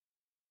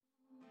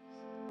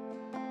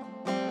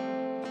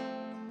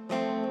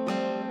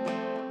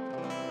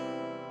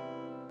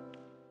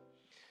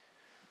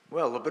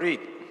Well, labrīt.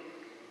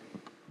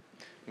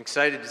 I'm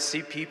excited to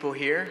see people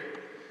here.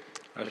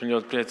 Esmu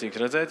ļoti priecīgs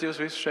redzēt jūs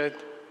visus šeit.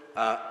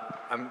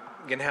 I'm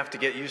going to have to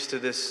get used to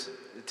this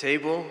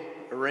table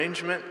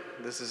arrangement.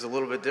 This is a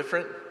little bit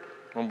different.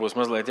 Man būs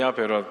mazliet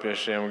jāpierod pie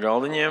šiem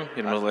galdiņiem,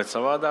 ir mazliet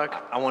savādāk.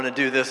 I want to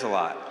do this a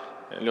lot.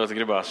 Ļoti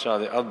gribās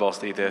šādi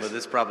atbalstīties, But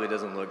this probably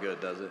doesn't look good,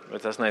 does it?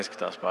 bet tas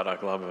neizskatās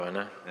pārāk labi, vai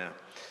ne? Yeah.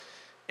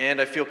 And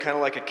I feel kind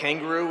of like a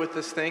kangaroo with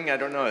this thing. I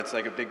don't know. It's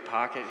like a big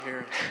pocket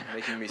here,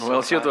 making me Vēl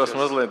es jūtos self-conscious.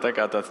 mazliet tā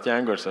kā tāds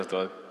ķēngurs ar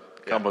to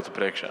kabotu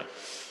priekšā.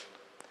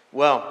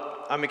 Well,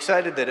 I'm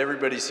excited that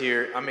everybody's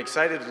here. I'm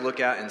excited to look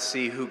out and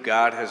see who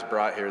God has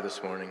brought here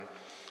this morning.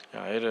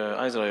 Jā, ir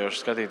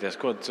aizraujoši skatīties,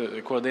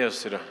 ko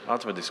Dievs ir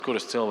atvedis,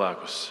 kurus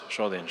cilvēkus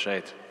šodien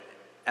šeit.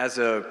 As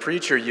a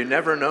preacher, you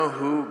never know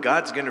who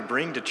God's going to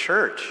bring to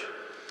church.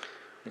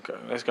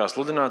 Es kā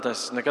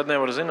sludinātājs nekad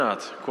nevaru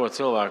zināt, ko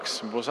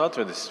cilvēks būs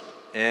atvedis.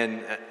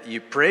 And you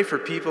pray for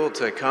people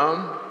to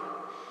come,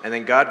 and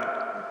then God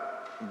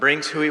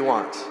brings who He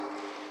wants.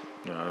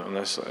 Jā, un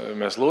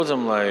mēs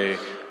lūdzam, lai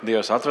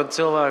Dievs atved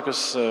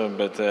cilvēkus,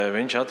 bet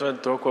Viņš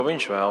atved to, ko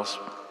Viņš vēlas.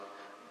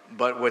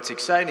 But what's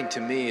exciting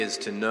to me is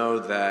to know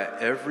that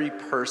every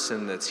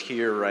person that's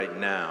here right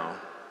now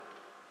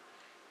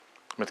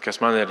Bet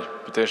kas man ir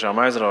patiešām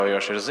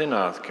aizraujoši, ir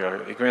zināt, ka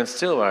ik viens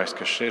cilvēks,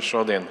 kas ir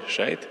šodien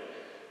šeit,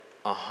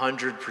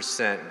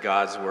 100%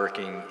 God's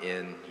working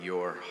in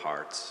your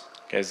hearts.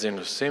 ka es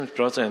zinu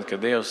 100%, ka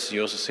Dievs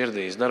jūsu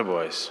sirdīs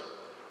darbojas.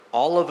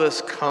 All of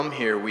us come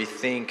here, we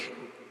think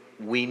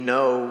we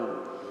know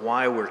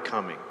why we're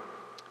coming.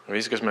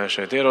 Visi, kas mēs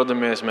šeit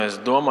ierodamies, mēs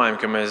domājam,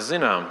 ka mēs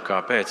zinām,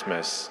 kāpēc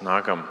mēs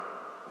nākam.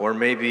 Or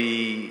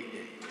maybe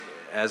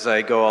as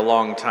I go a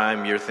long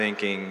time, you're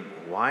thinking,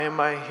 why am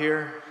I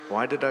here?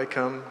 Why did I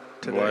come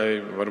today?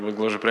 Vai varbūt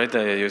gluži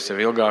pretēji, ja jūs jau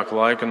ilgāku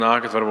laiku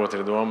nākat, varbūt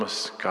ir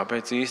domas,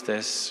 kāpēc īsti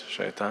es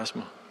šeit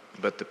esmu.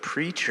 But the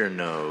preacher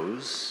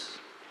knows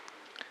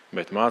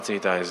Bet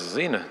mācītājs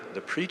zina,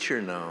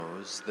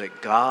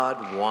 that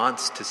God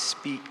wants to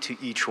speak to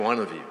each one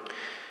of you.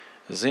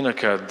 zina,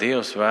 ka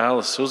Dievs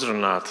vēlas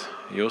uzrunāt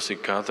jūs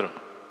ik katru.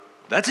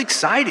 That's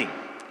exciting.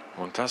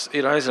 Un tas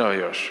ir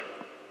aizraujoši.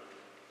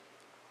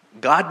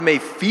 God may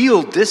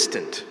feel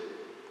distant,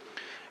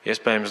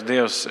 Iespējams,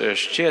 Dievs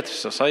šķiet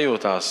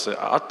sajūtās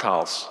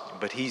attāls,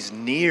 but He's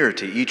near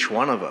to each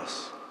one of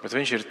us bet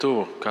Viņš ir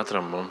tuvu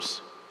katram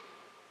mums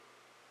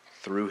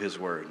through His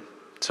Word,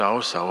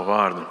 caur savu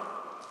vārdu,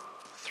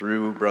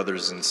 through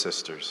brothers and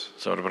sisters.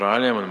 caur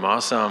brāļiem un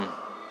māsām.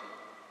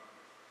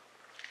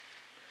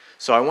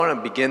 So I want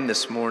to begin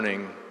this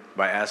morning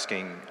by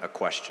asking a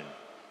question.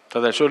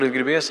 Tādēļ šorīt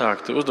gribu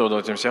iesākt,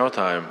 uzdodot jums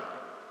jautājumu.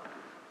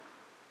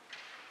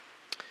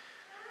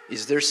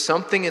 Is there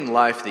something in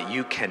life that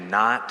you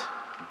cannot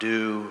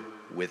do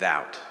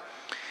without?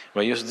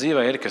 Vai jūsu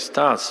dzīvē ir kas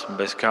tāds,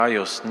 bez kā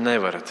jūs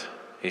nevarat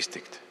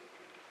iztikt?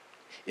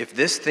 If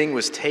this thing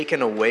was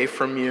taken away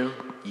from you,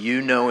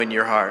 you know in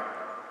your heart,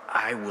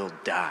 I will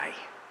die.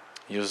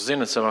 Jūs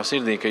zinat savā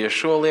sirdī, ka ja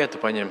šo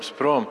lietu paņems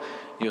prom,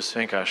 jūs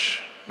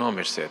vienkārši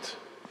nomirsiet.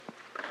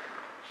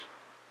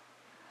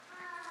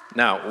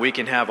 Now, we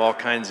can have all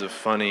kinds of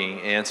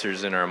funny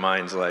answers in our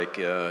minds, like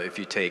if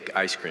you take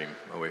ice cream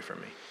away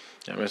from me.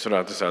 Ja, mēs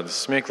varētu tādas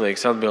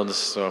smieklīgas atbildes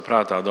savā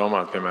prātā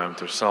domāt, piemēram,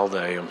 tur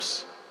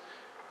saldējums.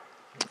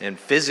 And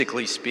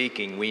physically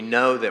speaking, we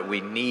know that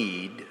we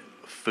need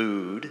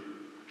food.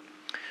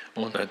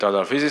 Un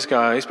tādā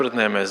fiziskā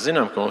izpratnē mēs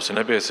zinām, ka mums ir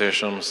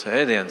nepieciešams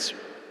ēdiens.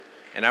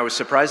 And I was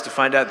surprised to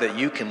find out that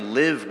you can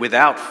live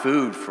without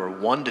food for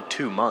 1 to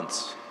 2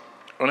 months.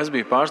 Un es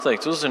biju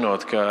pārsteigts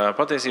uzzinot, ka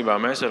patiesībā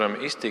mēs varam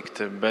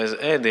iztikt bez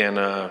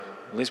ēdiena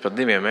līdz pat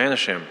 2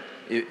 mēnešiem,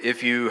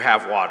 If you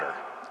have water.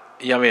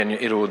 ja vien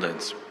ir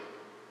ūdens.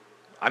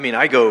 I mean,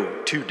 I go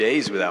 2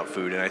 days without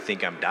food and I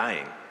think I'm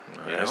dying.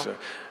 You know?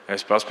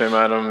 Es pats,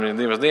 piemēram,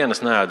 2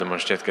 dienas neēdu, man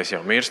šķiet, ka es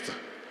jau mirstu.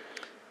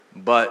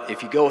 But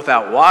if you go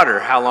without water,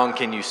 how long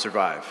can you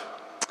survive?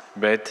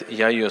 Bet,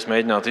 ja jūs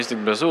mēģinātu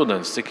iztikt bez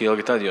ūdens, cik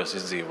ilgi tad jūs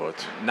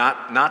izdzīvotu?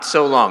 Not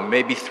so long,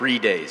 maybe 3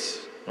 days.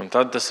 Un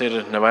tad tas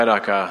ir ne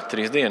vairāk kā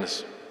 3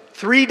 dienas.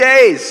 3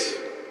 days!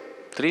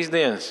 3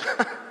 dienas.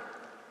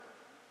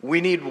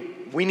 We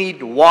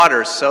need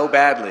water so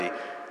badly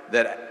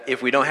that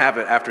if we don't have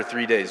it after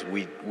 3 days,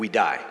 we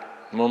die.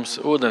 Mums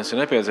ūdens ir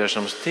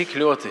nepieciešams tik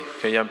ļoti,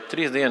 ka ja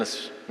 3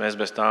 dienas mēs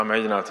bez tā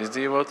mēģinātu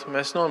izdzīvot,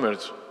 mēs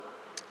nomirtu.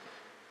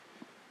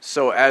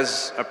 So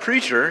as a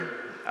preacher,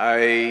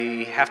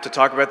 I have to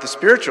talk about the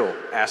spiritual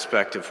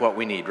aspect of what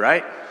we need,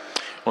 right?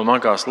 Un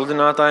man kā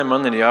sludinātājiem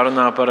man ir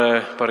jārunā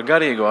par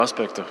garīgo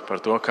aspektu, par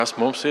to, kas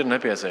mums ir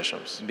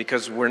nepieciešams.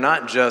 Because we're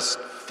not just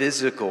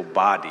physical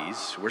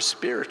bodies, we're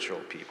spiritual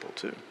people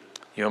too.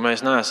 Jo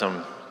mēs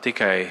neesam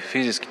tikai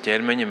fiziski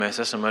ķermeņi, mēs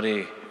esam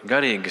arī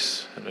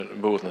garīgas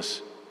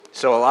būtnes.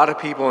 So a lot of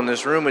people in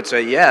this room would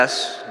say,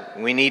 yes,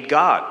 we need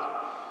God.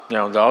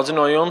 Jā, un daudzi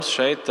no jums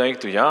šeit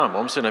teiktu, jā,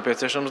 mums ir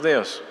nepieciešams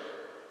Dievs.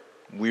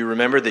 We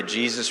remember that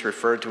Jesus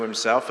referred to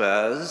himself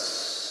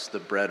as the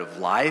bread of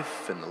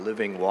life and the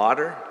living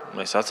water.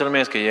 Mēs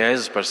atceramies, ka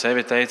Jēzus par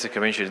sevi teica, ka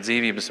viņš ir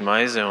dzīvības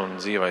maize un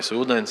dzīvais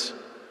ūdens.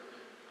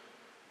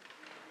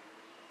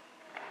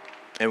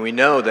 And we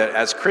know that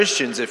as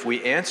Christians, if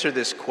we answer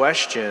this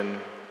question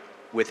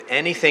with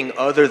anything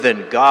other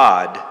than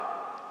God,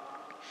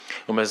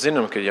 Un mēs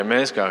zinām, ka ja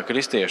mēs kā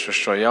kristieši uz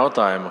šo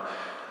jautājumu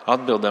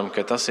atbildam,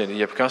 ka tas ir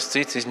jebkas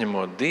cits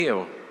izņemot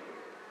Dievu,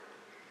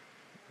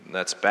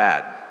 that's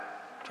bad,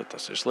 tad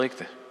tas ir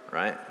slikti.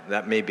 right?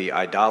 That may be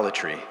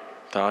idolatry.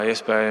 Tā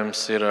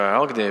iespējams ir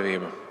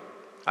algdievība.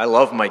 I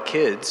love my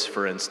kids,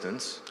 for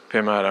instance,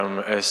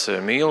 Piemēram, es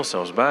mīlu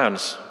savus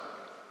bērnus,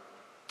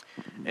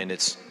 and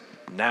it's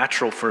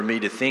natural for me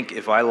to think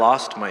if I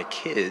lost my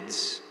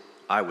kids,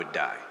 I would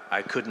die.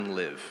 I couldn't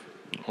live.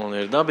 un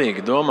ir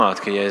dabīgi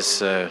domāt, ka ja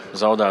es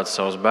zaudētu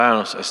savus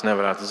bērnus, es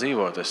nevarētu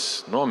dzīvot,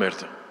 es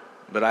nomirtu.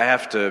 But I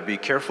have to be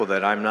careful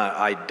that I'm not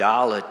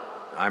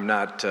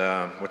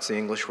what's the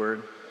English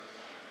word?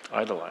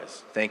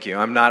 Idolize. Thank you.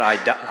 I'm not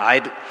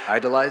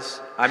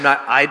idolize. I'm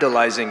not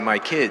idolizing my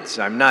kids.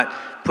 I'm not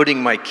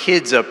putting my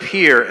kids up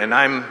here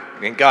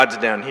and God's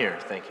down here.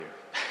 Thank you.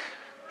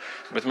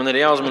 Bet man ir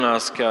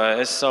jāuzmanās, ka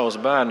es savus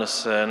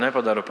bērnus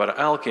nepadaru par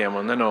elkiem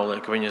un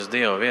nenolieku viņus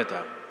Dieva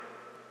vietā.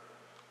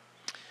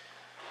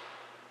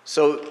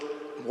 So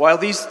while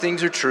these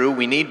things are true,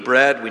 we need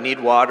bread, we need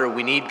water,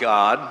 we need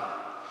God.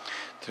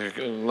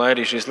 Lai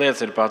arī šīs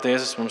lietas ir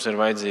patiesas, mums ir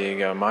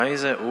vajadzīga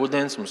maize,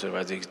 ūdens, mums ir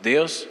vajadzīgs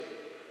Dievs.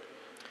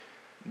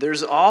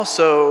 There's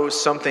also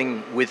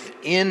something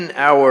within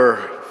our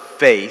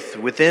faith,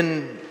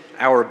 within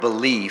our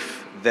belief,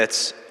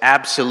 that's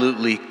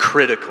absolutely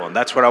critical. And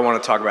that's what I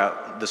want to talk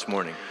about this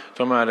morning.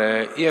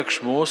 Tomēr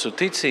iekš mūsu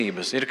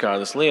ticības ir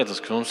kādas lietas,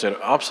 kas mums ir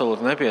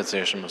absolūti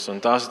nepieciešamas,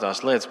 un tās ir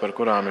tās lietas, par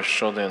kurām es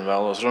šodien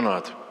vēlos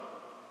runāt.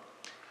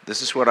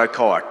 This is what I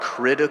call a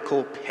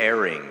critical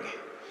pairing.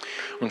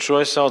 Un šo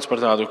es saucu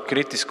par tādu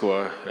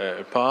kritisko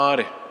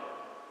pāri.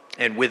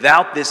 And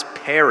without this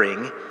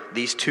pairing,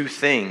 these two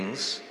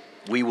things,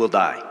 we will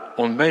die.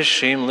 Un bez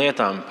šīm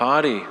lietām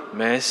pārī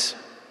mēs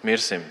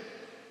mirsim.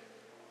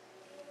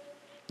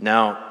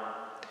 Now,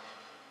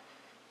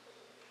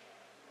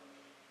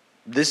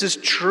 this is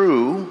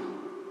true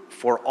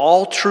for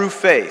all true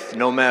faith,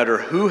 no matter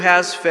who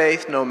has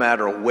faith, no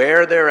matter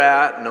where they're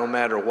at, no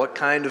matter what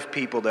kind of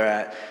people they're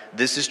at.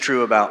 This is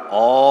true about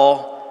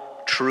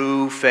all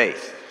true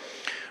faith.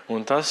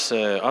 Un tas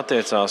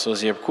attiecās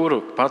uz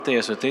jebkuru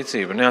patiesu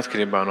ticību,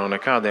 neatkarībā no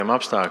nekādiem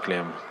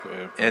apstākļiem.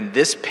 And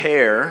this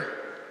pair,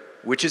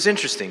 which is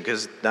interesting,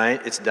 because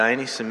it's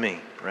Dionys and me,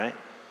 right?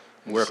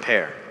 We're a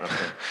pair.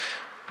 Okay.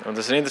 Un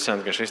tas ir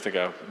interesanti, ka šis tā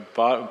kā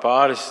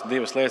pāris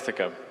divas lietas, tā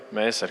kā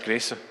mēs ar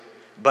Krisu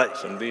But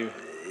esam divi.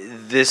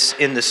 this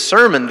in the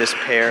sermon, this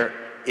pair,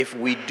 if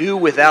we do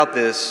without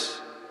this,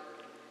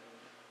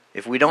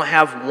 if we don't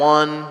have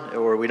one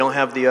or we don't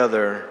have the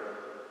other,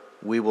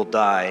 we will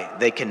die.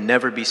 They can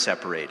never be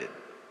separated.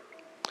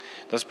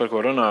 Tas, par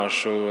ko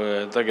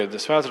runāšu tagad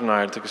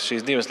svētrunā, ir ka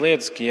šīs divas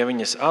lietas, ka ja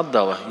viņas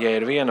atdala, ja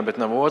ir viena, bet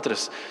nav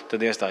otras,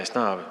 tad iestājas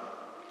nāve.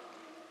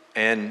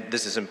 And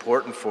this is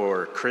important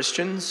for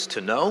Christians to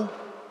know.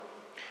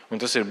 Un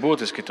tas ir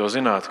būtiski to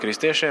zināt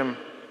kristiešiem.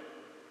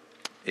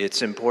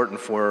 It's important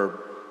for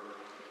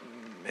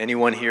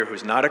anyone here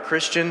who's not a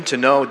Christian to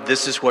know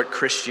this is what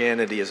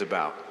Christianity is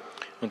about.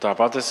 Un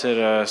tāpat tas ir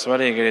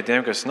svarīgi arī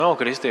tiem, kas nav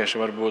kristieši,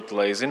 varbūt,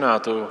 lai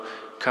zinātu,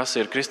 kas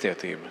ir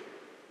kristietība.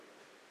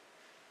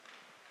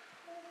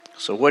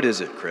 So what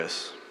is it,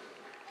 Chris?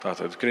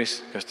 Tātad,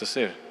 Kris, kas tas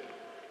ir?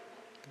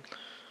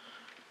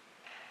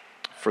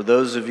 For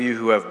those of you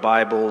who have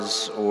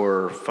Bibles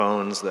or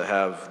phones that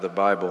have the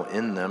Bible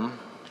in them,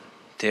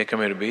 Tie,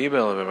 kam ir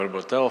Bībele vai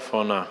varbūt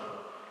telefonā,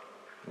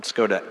 let's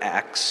go to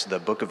Acts, the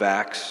book of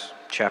Acts,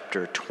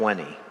 chapter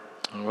 20.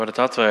 varat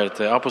atvērt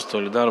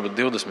Apostoļu darba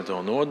 20.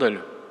 nodaļu.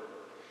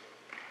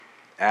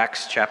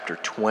 Acts chapter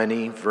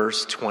 20,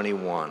 verse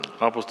 21.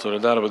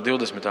 Apostoļu darba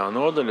 20.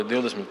 nodaļa,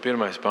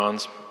 21.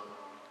 pāns.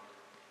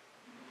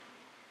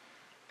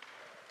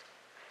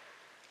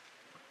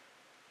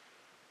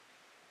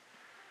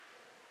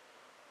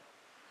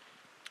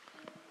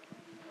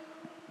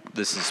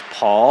 This is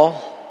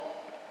Paul.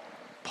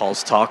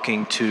 Paul's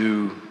talking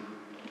to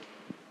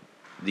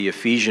the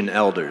Ephesian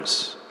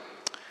elders.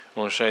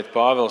 Un šeit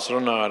Pāvils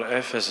runā ar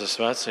Efesas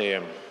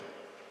vecajiem.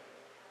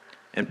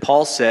 And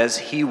Paul says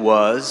he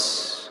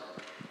was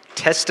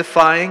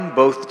testifying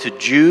both to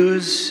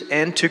Jews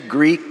and to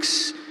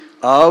Greeks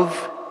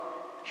of,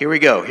 here we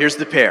go, here's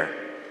the pair.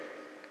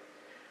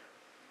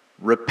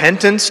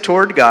 Repentance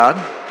toward God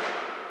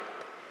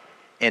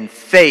and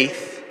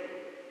faith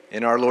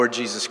in our Lord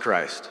Jesus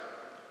Christ.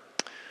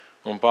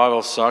 Un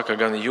Pāvils saka,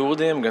 gan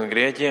jūdiem, gan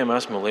grieķiem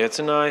esmu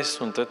liecinājis,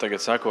 un te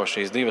tagad sako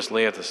šīs divas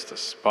lietas,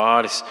 tas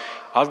pāris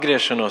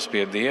atgriešanos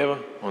pie Dieva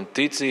un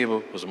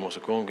ticību uz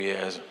mūsu kungu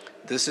Jēzu.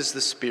 This is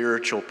the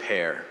spiritual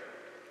pair.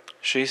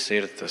 Šis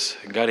ir tas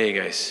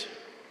garīgais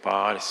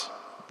pāris.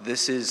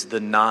 This is the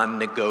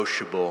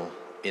non-negotiable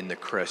in the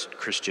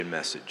Christian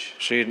message.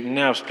 Šī ir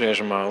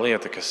neapspriežamā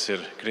lieta, kas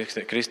ir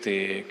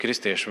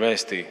kristiešu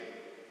vēstī.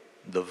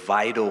 the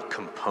vital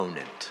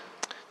component.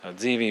 Tā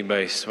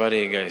dzīvībai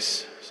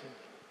svarīgais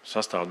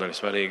sastāvdaļa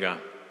svarīgā.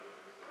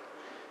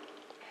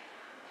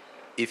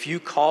 If you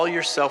call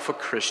yourself a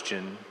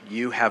Christian,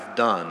 you have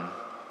done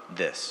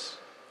this.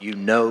 You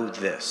know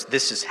this.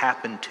 This has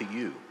happened to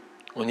you.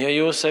 Un ja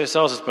jūs sevi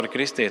saucat par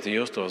kristieti,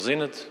 jūs to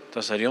zinat,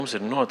 tas ar jums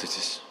ir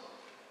noticis.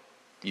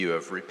 You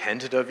have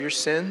repented of your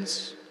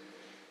sins.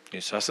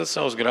 Jūs esat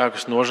savus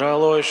grēkus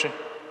nožēlojuši,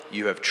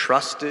 You have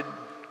trusted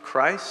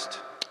Christ.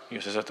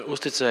 jūs esat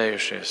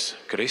uzticējušies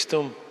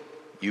Kristum,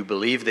 You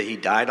believe that he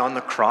died on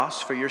the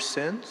cross for your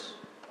sins,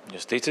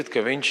 jūs ticat,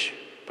 ka viņš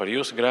par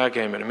jūsu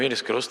grēkiem ir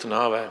miris krusta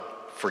nāvē,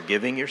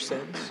 forgiving your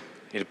sins.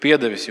 ir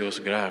piedevis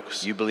jūsu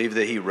grēkus. You believe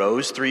that he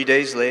rose 3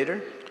 days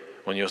later.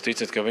 Un jūs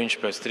ticat, ka viņš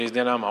pēc 3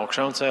 dienām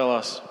augšām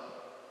cēlās.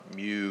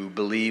 You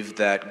believe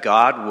that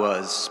God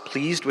was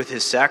pleased with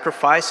his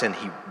sacrifice and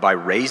by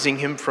raising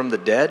him from the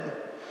dead.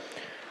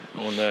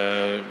 Un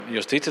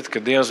jūs ticat,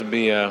 ka Dievs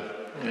bija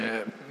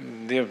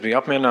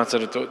apmierināts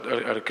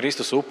ar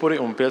Kristus upuri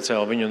un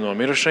piecēla viņu no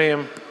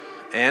mirušajiem.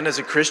 And as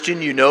a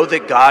Christian, you know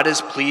that God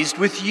is pleased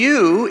with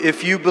you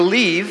if you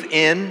believe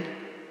in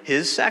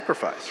his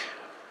sacrifice.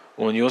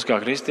 Un jūs kā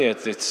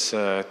kristietis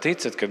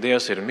ticat, ka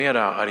Dievs ir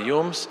mierā ar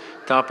jums,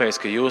 tāpēc,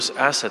 ka jūs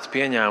esat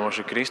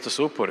pieņēmuši Kristus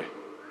upuri.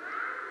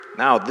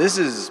 Now, this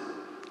is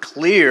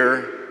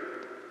clear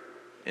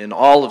in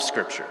all of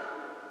Scripture.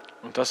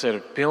 Un tas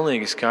ir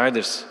pilnīgi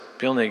skaidrs,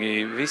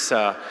 pilnīgi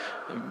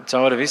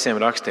cauri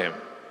visiem rakstiem.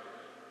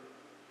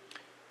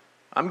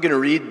 I'm going to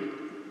read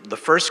the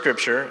first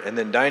scripture, and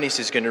then Dainis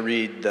is going to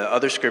read the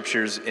other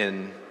scriptures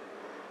in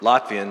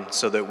Latvian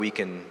so that we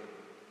can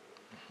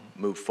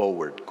move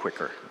forward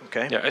quicker.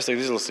 Okay? Jā, es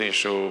tagad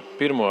izlasīšu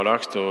pirmo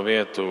rakstu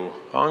vietu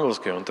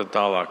angliski un tad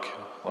tālāk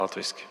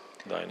latviski.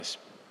 Dainis.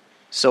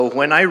 So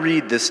when I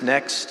read this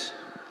next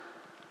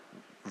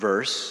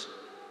verse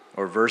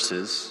or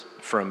verses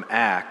from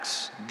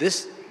Acts,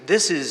 this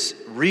is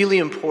really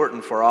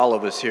important for all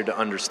of us here to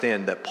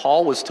understand that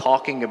Paul was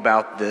talking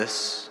about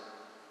this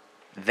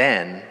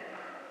then,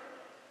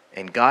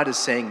 and God is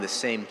saying the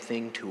same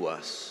thing to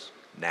us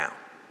now.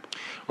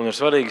 Un ir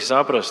svarīgi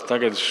saprast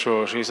tagad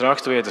šīs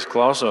raksturvietas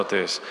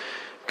klausoties,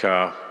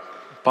 ka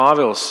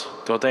Pāvils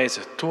to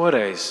teica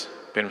toreiz,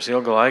 pirms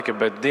ilga laika,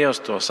 bet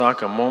Dievs to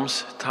saka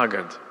mums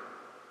tagad.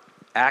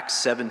 Acts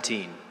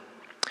 17.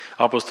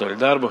 Apostoļu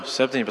darbu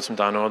 17.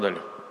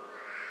 nodaļa.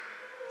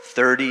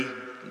 30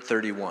 and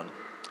 31.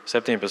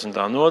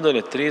 17.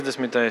 nodaļa, 30.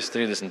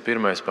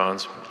 31.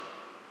 pāns.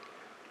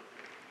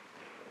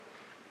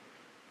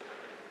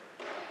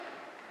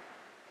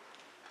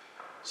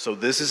 So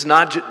this is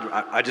not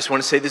I just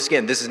want to say this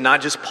again. This is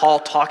not just Paul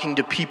talking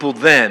to people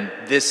then.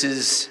 This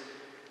is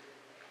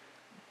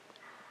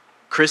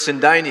Chris and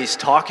Dainis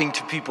talking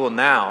to people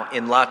now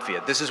in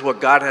Latvia. This is what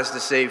God has to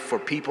say for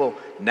people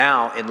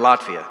now in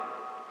Latvia.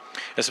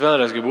 Es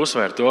vēlreiz gribu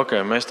uzsvērt to,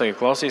 ka mēs tagad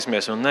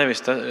klausīsimies, un nevis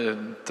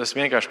tas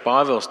vienkārši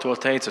Pāvils to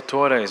teica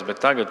toreiz,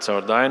 bet tagad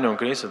caur Dainu un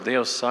Kristu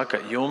Dievs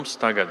saka jums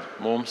tagad,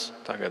 mums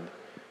tagad.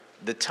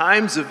 The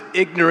times of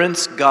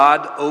ignorance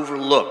God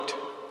overlooked,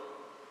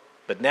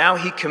 but now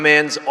he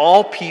commands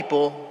all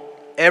people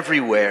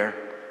everywhere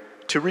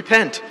to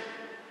repent,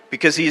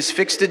 because he has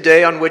fixed a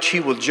day on which he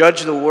will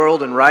judge the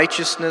world in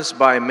righteousness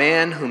by a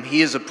man whom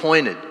he has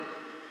appointed.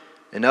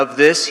 And of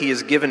this he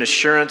has given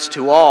assurance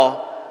to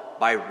all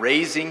by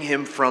raising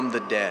him from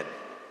the dead.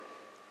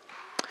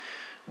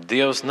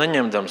 Dievs,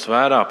 neņemdams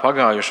vērā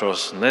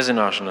pagājušos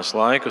nezināšanas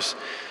laikus,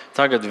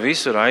 tagad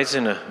visur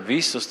aicina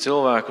visus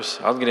cilvēkus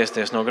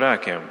atgriezties no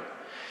grēkiem.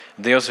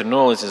 Dievs ir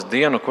nolicis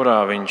dienu,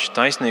 kurā viņš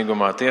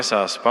taisnīgumā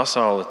tiesās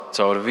pasauli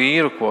caur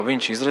vīru, ko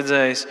viņš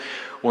izredzējis,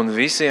 un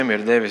visiem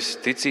ir devis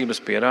ticības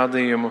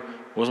pierādījumu,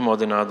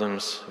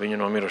 uzmodinādams viņu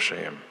no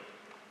mirušajiem.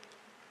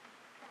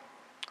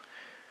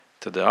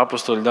 Tad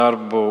apostoļu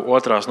darbu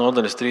 2.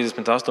 nodaļas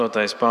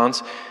 38.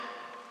 pāns.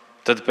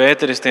 Tad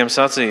Pēteris tiem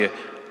sacīja: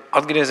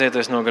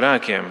 atgriezieties no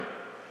grēkiem,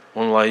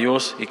 un lai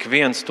jūs ik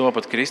viens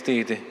topat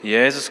kristīti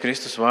Jēzus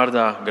Kristus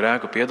vārdā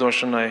grēku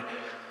piedošanai,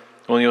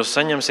 un jūs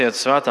saņemsiet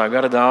svētā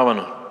gara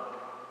dāvanu.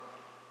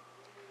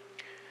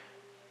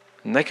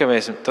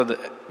 Nekavēsim,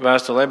 tad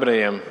vēstule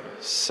ebrejiem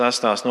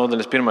 6.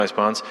 nodaļas 1.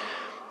 pāns.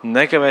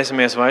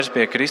 Nekavēsimies vairs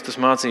pie Kristus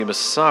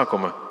mācības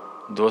sākuma,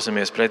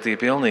 dosimies pretī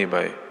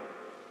pilnībai.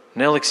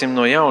 Neliksim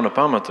no jauna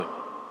pamatu,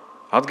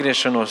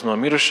 atgriešanos no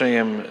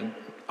mirušajiem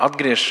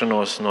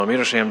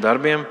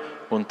darbiem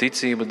un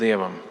ticību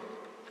Dievam.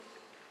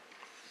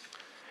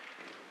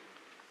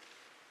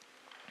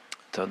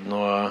 Tad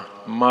no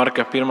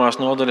Marka 1.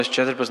 nodaļas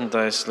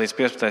 14. līdz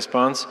 15.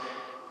 pāns.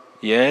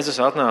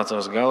 Jēzus atnāca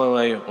uz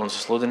Galileju un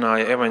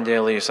sludināja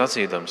evaņģēliju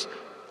sacīdams: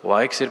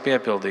 laiks ir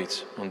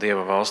piepildīts un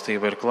Dieva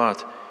valstība ir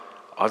klāt.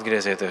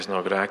 Atgriezieties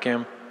no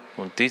grēkiem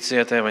un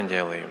ticiet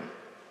evaņģēlijam.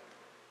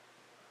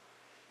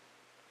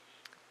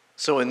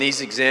 So in these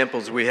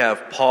examples we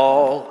have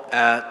Paul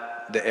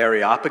at the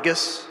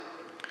Areopagus.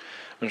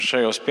 Un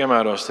šajos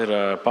piemēros ir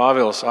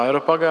Pāvils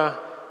Areopagā.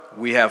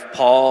 We have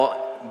Paul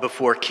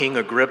before King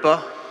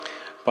Agrippa.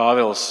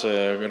 Pāvils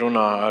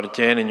runā ar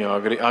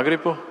ķēniņu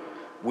Agripu.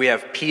 We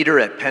have Peter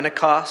at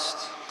Pentecost.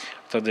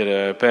 Tad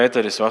ir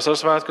Pēteris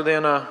vasaras svētku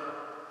dienā.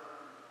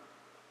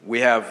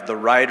 We have the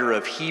writer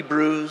of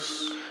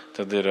Hebrews.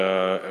 Tad ir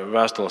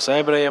vēstules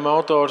ebrejiem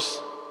autors.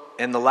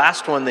 And the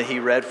last one that he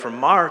read from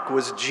Mark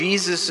was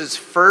Jesus'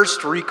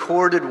 first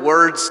recorded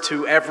words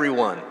to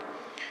everyone.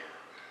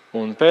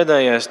 Un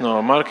pēdējais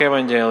no Marka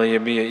evaņģēlija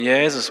bija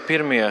Jēzus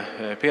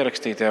pirmie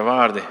pierakstītie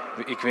vārdi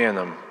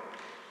ikvienam.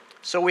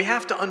 So we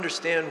have to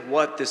understand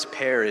what this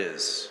pair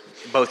is.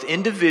 Both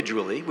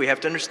individually, we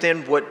have to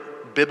understand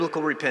what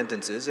biblical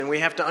repentance is, and we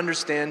have to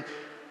understand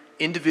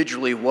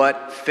individually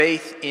what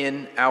faith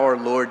in our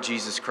Lord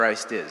Jesus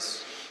Christ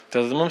is.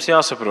 Tad mums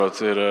jāsaprot,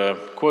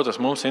 ko tas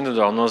mums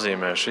individuāli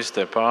nozīmē, šis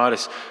te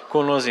pāris,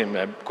 ko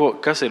nozīmē,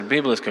 kas ir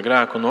bibliska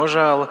grēku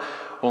nožēla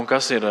un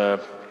kas ir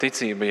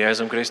ticība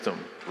Jēzum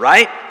Kristum.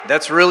 Right?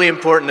 That's really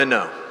important to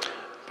know.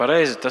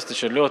 Pareizi, tas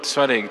taču ir ļoti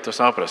svarīgi to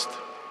saprast.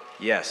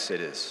 Yes, it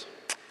is.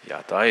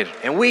 Jā, tā ir.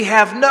 And we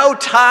have no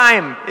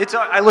time.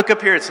 I look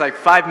up here, it's like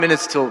 5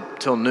 minutes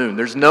till noon.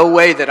 There's no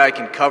way that I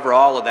can cover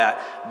all of that,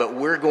 but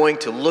we're going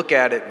to look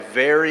at it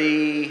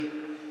very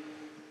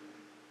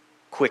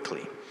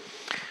quickly.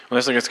 Un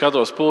es tagad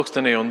skatos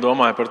pulkstenī un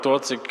domāju par to,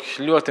 cik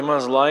ļoti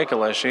maz laika,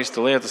 lai šīs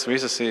lietas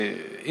visas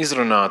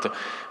izrunātu,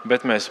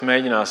 bet mēs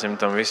mēģināsim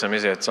tam visam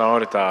iziet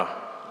cauri tā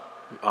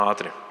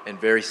ātri. And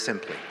very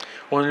simply.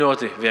 Un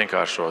ļoti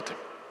vienkāršoti.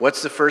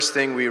 What's the first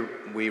thing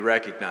we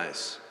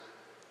recognize?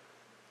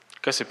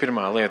 Kas ir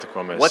pirmā lieta,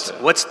 ko mēs...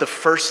 What's the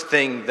first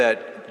thing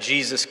that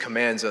Jesus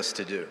commands us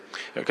to do?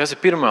 Kas ir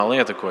pirmā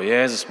lieta, ko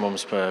Jēzus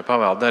mums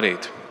pavēl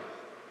darīt?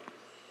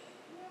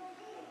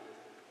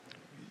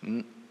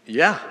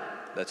 Yeah,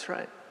 that's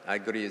right.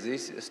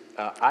 Atgriezieties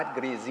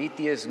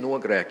no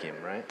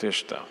grēkiem, right?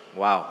 Tieši tā.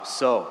 Wow.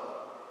 So,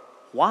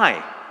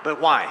 why?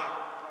 But why?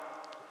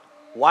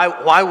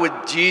 Why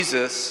would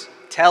Jesus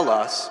tell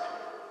us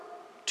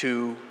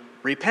to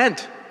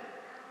repent?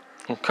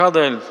 Un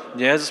kādēļ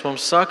Jēzus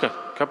mums saka,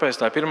 kāpēc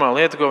tā pirmā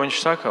lieta, ko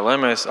viņš saka, lai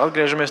mēs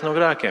atgriežamies no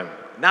grēkiem?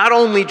 Not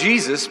only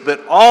Jesus, but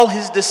all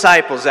his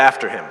disciples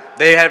after him.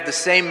 They have the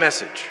same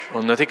message.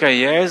 Un ne tikai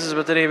Jēzus,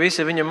 bet arī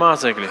visi viņa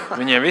mācekļi.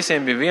 Viņiem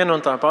visiem bija viena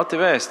un tā pati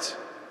vēsts.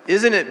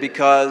 Isn't it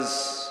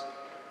because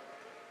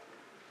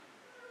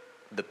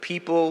the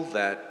people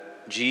that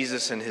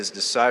Jesus and his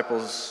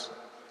disciples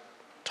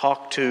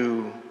talked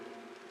to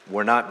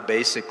were not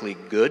basically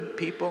good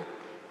people?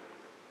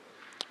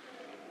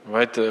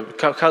 Vai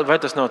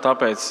tas nav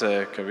tāpēc,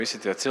 ka visi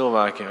tie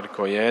cilvēki, ar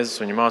ko Jēzus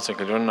viņa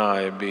mācekļi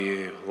runāja,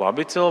 bija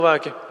labi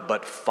cilvēki?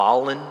 But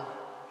fallen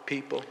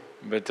people?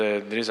 Bet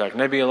drīzāk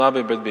nebija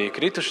labi, bet bija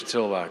krituši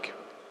cilvēki.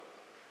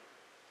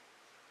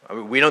 I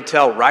mean, we don't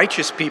tell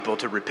righteous people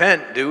to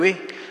repent, do we?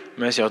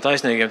 Mēs jau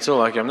taisnīgiem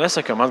cilvēkiem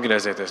nesakām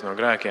atgriezieties no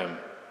grēkiem.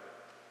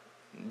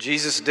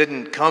 Jesus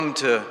didn't come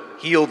to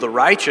heal the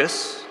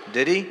righteous,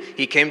 did he?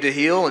 He came to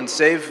heal and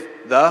save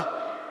the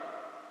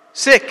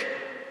sick.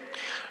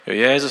 Jo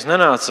Jēzus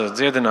nenāca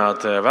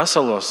dziedināt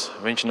veselos,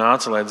 viņš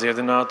nāca, lai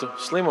dziedinātu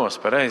slimos,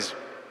 pareizi.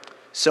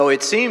 So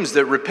it seems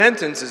that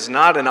repentance is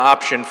not an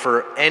option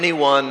for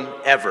anyone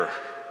ever.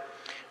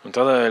 Un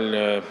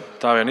tādēļ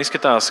tā vien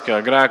izskatās,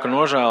 ka grēku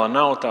nožēla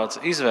nav tāds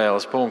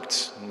izvēles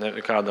punkts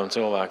kādam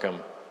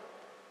cilvēkam.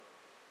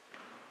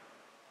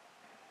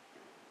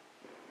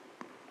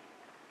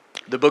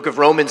 The book of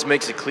Romans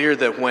makes it clear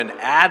that when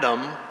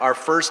Adam, our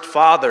first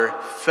father,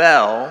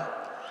 fell,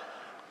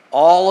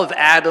 all of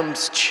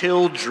Adam's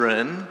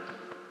children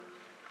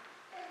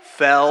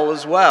fell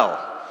as well.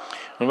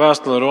 Un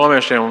vēstule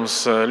romiešiem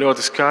mums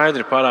ļoti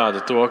skaidri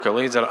parāda to, ka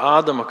līdz ar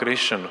Ādama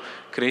krišanu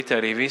krita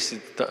arī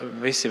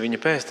visi viņa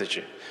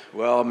pēsteči.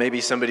 Well,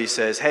 maybe somebody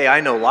says, hey, I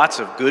know lots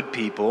of good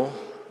people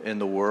in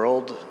the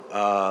world.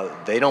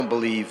 They don't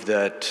believe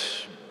that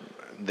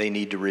they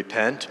need to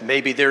repent.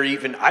 Maybe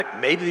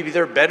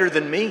they're better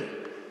than me.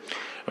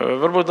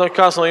 Varbūt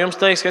kāds no jums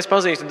teiks, ka es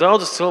pazīstu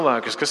daudzus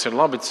cilvēkus, kas ir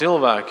labi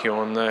cilvēki,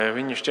 un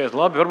viņi šķiet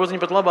labi. Varbūt viņi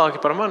pat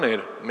labāki par mani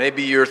ir.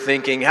 Maybe you're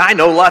thinking, I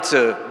know lots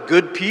of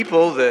good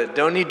people that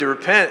don't need to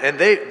repent, and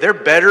they're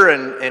better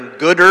and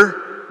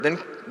gooder than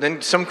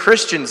some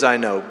Christians I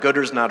know.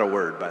 Gooder's not a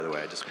word, by the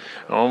way.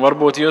 Un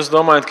varbūt jūs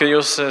domājat, ka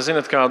jūs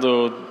zinat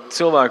kādu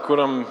cilvēku,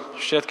 kuram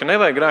šķiet, ka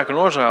nevajag grēku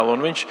nožēlu,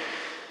 un viņš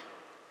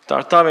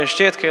tā vien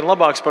šķiet, ka ir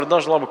labāks par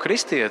dažu labu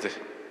kristieti.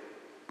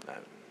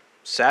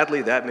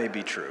 Sadly, that may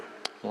be true.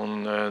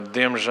 Un,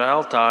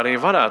 diemžēl, tā arī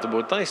varētu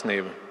būt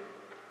taisnība.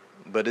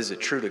 But is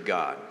it true to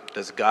God?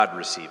 Does God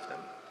receive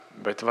them?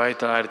 Bet vai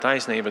tā ir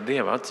taisnība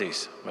Dieva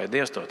acīs? Vai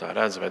Dievs to tā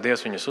redz? Vai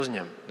Dievs viņus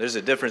uzņem? There's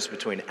a difference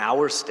between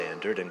our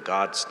standard and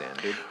God's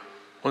standard.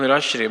 Un ir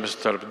atšķirības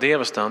starp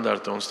Dieva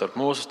standartu un starp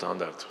mūsu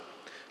standartu.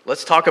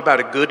 Let's talk about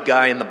a good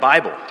guy in the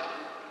Bible.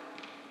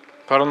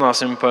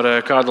 Parunāsim par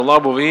kādu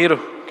labu vīru,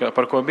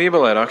 par ko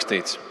Bībelē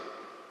rakstīts.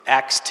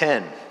 Acts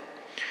 10.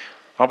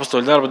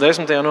 Apostoļu darba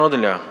 10.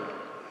 nodaļā.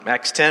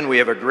 Acts 10, we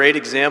have a great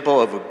example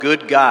of a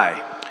good guy.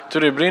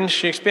 Tur ir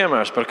brīnišķīgs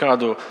piemērs par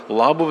kādu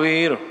labu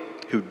vīru,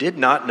 who did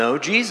not know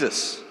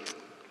Jesus.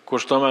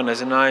 Kurš tomēr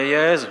nezināja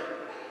Jēzu.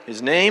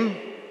 His name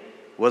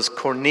was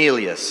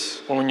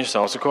Cornelius. Un viņu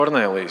sauca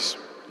Kornelijs.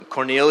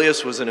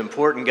 Cornelius was an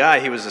important guy.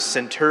 He was a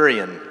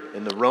centurion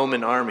in the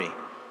Roman army.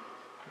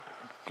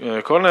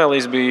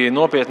 Kornēlijs bija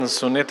nopietns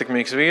un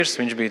ietekmīgs vīrs.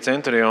 Viņš bija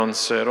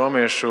centurions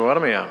romiešu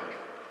armijā.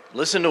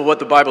 Listen to what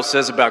the Bible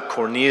says about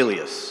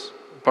Cornelius.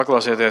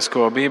 Paklausieties,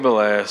 ko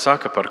Bībelē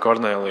saka par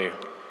Kornēliju.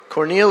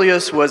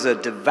 Cornelius was a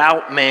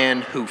devout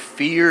man who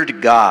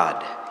feared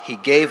God. He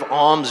gave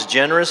alms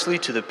generously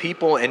to the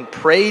people and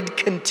prayed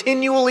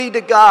continually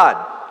to God.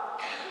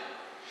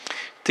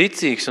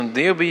 Ticīgs un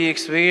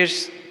dievbijīgs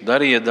vīrs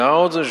darīja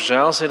daudzus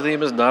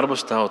žēlsirdības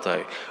darbus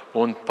tautai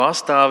un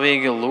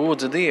pastāvīgi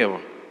lūdza Dievu.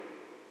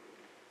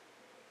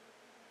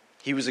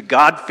 He was a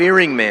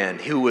God-fearing man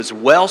who was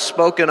well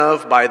spoken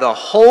of by the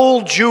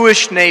whole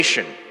Jewish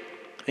nation.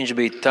 Viņš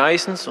bija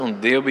taisns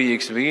un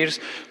dievbijīgs vīrs,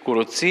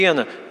 kuru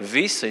ciena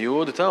visa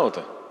jūdu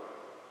tauta.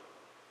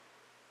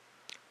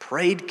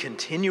 Prayed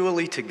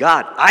continually to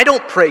God. I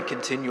don't pray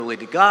continually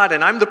to God,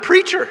 and I'm the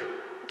preacher.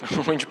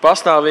 Viņš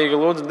pastāvīgi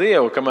lūdza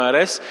Dievu, kamēr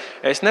es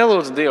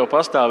nelūdzu Dievu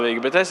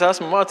pastāvīgi, bet es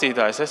esmu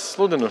mācītājs, es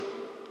sludinu.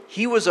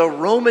 He was a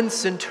Roman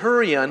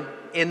centurion,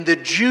 and the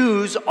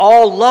Jews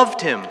all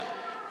loved him.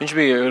 Viņš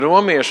bija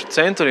romiešu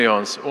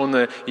centurions,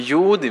 un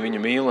jūdi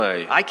viņu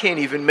mīlēja. I can't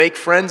even make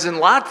friends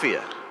in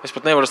Latvia. Es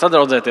pat nevaru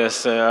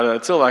sadraudzēties ar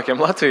cilvēkiem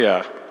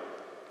Latvijā.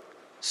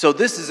 So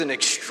this is an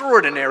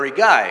extraordinary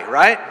guy,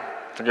 right?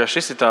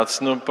 Šis ir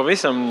tāds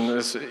pavisam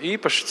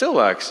īpašs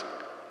cilvēks.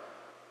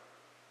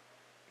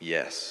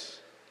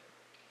 Yes.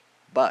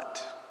 But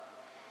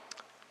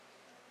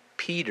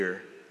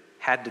Peter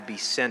had to be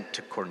sent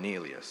to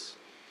Cornelius.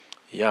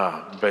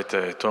 Jā, bet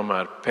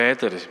tomēr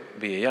Pēteris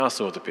bija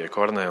jāsūta pie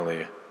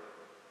Kornēlija.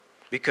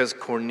 Because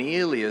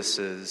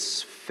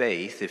Cornelius's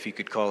faith, if you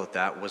could call it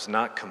that, was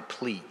not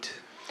complete.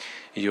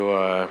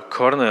 Jo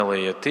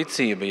Kornēlija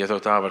ticība, ja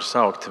to tā var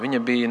saukt, viņa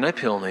bija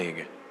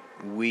nepilnīga.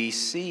 We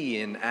see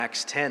in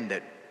Acts 10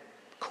 that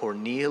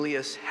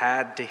Cornelius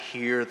had to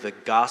hear the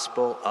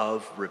gospel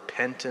of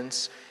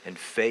repentance and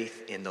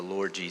faith in the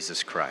Lord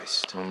Jesus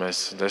Christ. Un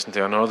mēs 10.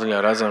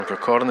 nodaļā redzam, ka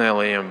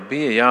Kornēlijam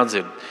bija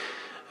jādzird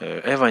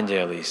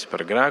evaņģēlijs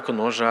par grēku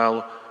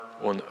nožēlu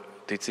un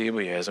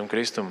ticību Jēzum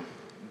Kristum.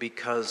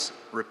 Because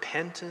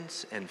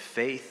repentance and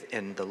faith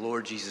in the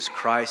Lord Jesus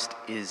Christ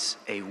is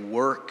a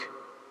work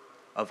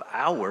of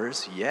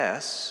ours,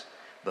 yes,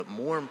 but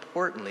more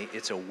importantly,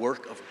 it's a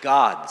work of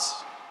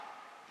God's.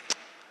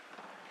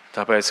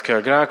 Tāpēc, ka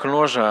grēku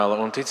nožēla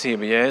un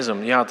ticība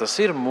Jēzum, jā, tas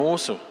ir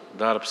mūsu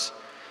darbs,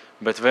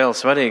 bet vēl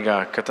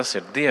svarīgāk, ka tas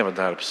ir Dieva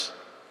darbs.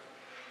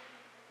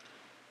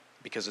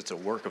 Because it's a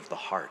work of the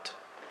heart.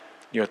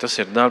 Jo tas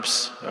ir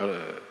darbs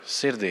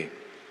sirdī.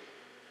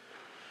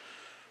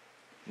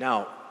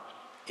 Now,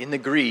 in the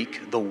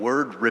Greek, the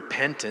word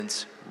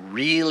repentance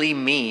really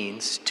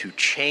means to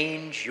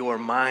change your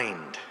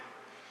mind.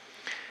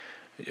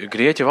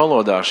 Grieķu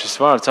valodā šis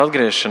vārds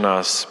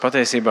atgriešanās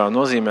patiesībā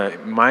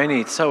nozīmē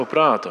mainīt savu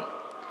prātu.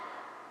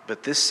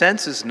 But this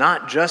sense is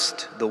not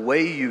just the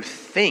way you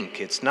think.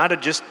 It's not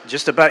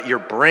just about your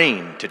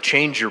brain, to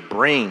change your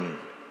brain,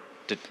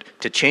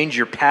 to change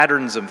your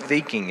patterns of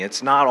thinking.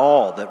 It's not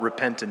all that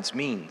repentance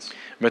means.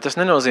 Bet tas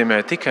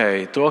nenozīmē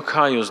tikai to,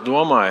 kā jūs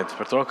domājat,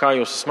 par to, kā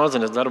jūsu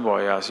smadzenes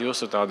darbojās,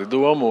 jūsu tādi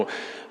domu,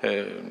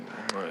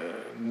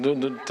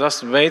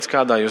 tas veids,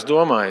 kādā jūs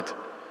domājat.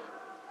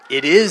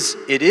 It is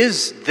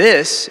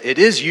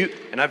you,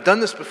 and I've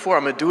done this before,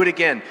 I'm going to do it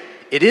again.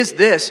 It is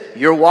this,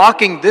 you're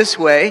walking this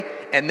way,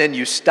 and then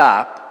you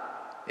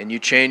stop, and you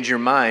change your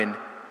mind,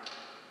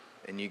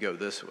 and you go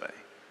this way.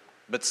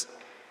 But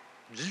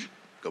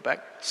go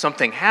back.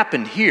 Something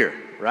happened here,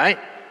 right?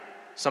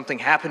 Something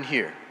happened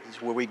here. This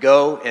is where we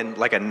go in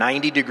like a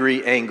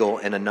 90-degree angle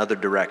in another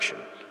direction.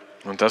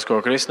 Un tas, ko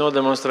Kristus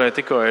nodemonstrēja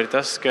tikko, ir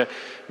tas, ka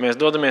mēs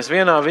dodamies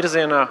vienā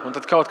virzienā, un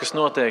tad kaut kas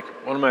notiek,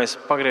 un mēs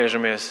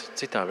pagriežamies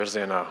citā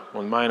virzienā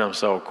un mainām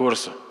savu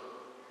kursu.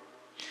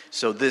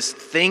 So this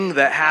thing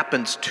that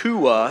happens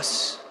to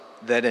us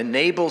that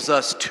enables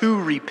us to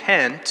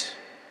repent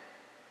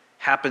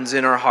happens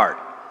in our heart.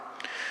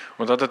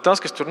 Un tātad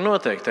tas, kas tur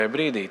notiek tajā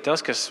brīdī,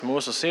 tas, kas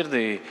mūsu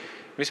sirdī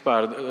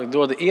vispār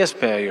dod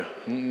iespēju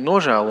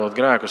nožēlot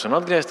grēkus un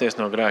atgriezties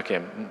no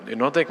grēkiem, ir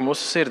noteikti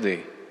mūsu sirdī.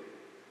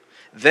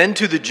 Then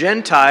to the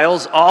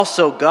Gentiles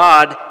also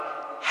God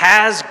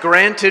has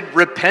granted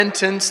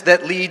repentance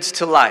that leads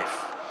to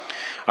life.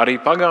 Arī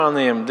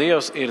pagāniem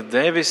Dievs ir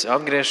devis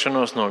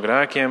atgriešanos no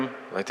grēkiem,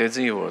 lai tie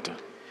dzīvotu.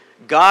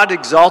 God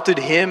exalted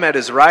him at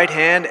his right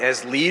hand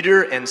as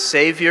leader and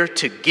savior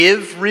to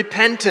give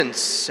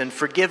repentance and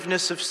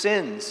forgiveness of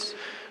sins.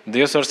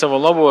 Dievs ar savu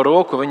labo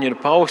roku viņu ir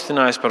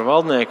paaugstinājis par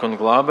valdnieku un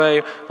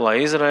glābēju,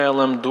 lai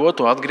Izraēlam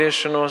dotu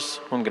atgriešanos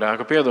un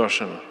grēku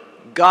piedošanu.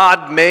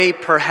 God may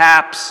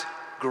perhaps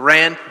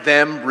grant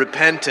them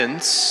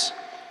repentance,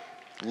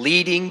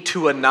 leading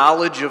to a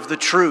knowledge of the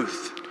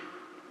truth.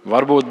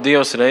 Varbūt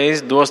Dievs reiz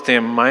dos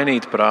tiem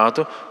mainīt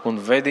prātu un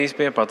vedīs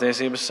pie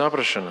patiesības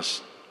saprašanas.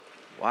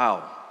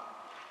 Wow.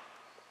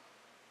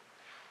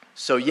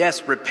 So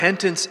yes,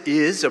 repentance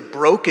is a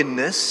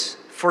brokenness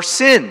for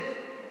sin.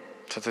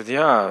 Tātad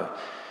jā,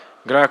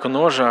 grēku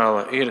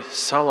nožēla ir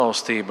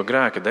salauztība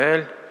grēka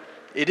dēļ.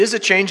 It is a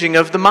changing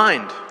of the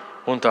mind.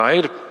 Un tā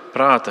ir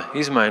prāta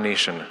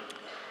izmainīšana.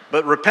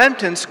 But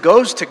repentance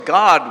goes to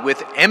God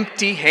with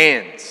empty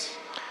hands,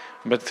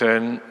 Bet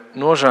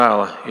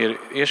nožēla ir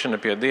iešana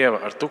pie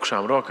Dieva ar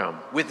tukšām rokām,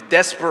 with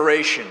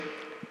desperation,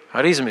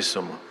 ar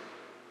izmisumu,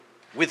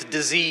 with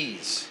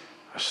disease,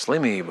 ar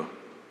slimību,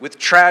 with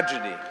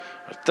tragedy,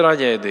 ar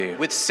traģēdiju,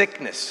 with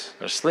sickness,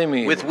 ar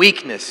slimību, with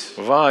weakness.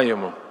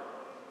 vājumu.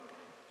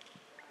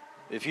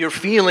 If you're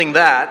feeling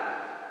that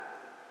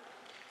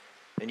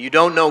and you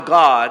don't know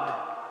God,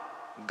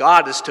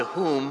 God is to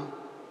whom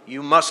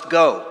you must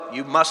go.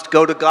 You must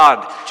go to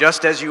God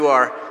just as you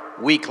are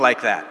weak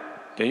like that.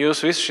 Ja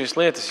jūs visas šīs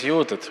lietas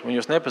jūtat un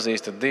jūs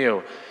nepazīstat Dievu,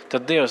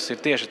 tad Dievs ir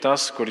tieši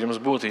tas, kur jums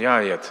būtu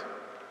jāiet.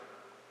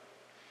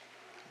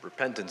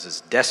 Repentance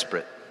is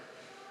desperate.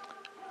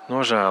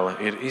 Nožēla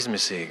ir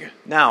izmisīga.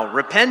 Now,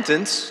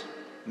 repentance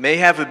may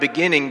have a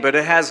beginning, but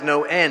it has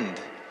no end.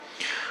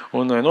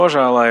 Un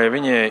nožēlai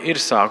viņai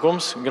ir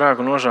sākums,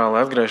 grēku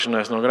nožēlai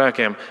atgriešanās no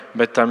grēkiem,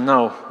 bet tam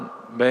nav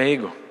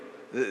beigu.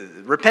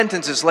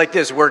 Repentance is like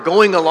this. We're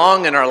going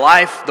along in our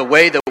life the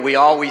way that we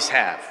always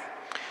have.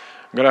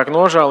 Grēku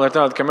nožēla ir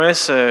tāda, ka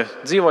mēs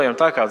dzīvojam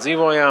tā, kā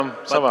dzīvojām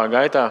savā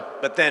gaitā,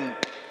 But then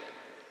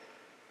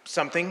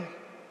something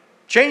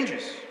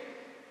changes.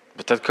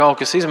 bet tad kaut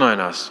kas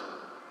izmainās.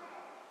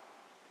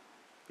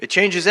 It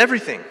changes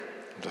everything.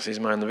 Tas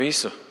izmaina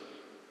visu.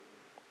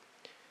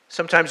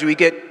 Sometimes we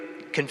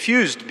get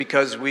confused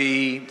because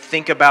we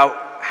think about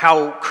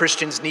how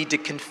Christians need to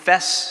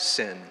confess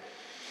sin.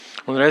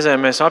 Un reizēm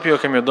mēs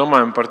apjokam, jo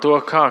domājam par to,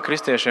 kā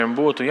kristiešiem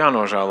būtu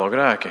jānožēlo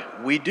grēki.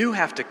 We do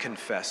have to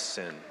confess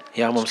sin.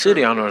 Jā, mums ir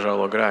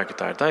jānožēlo grēki,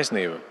 tā ir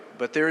taisnība.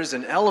 But there is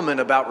an element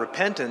about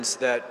repentance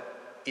that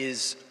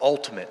is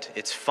ultimate.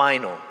 It's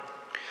final.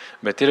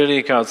 Bet ir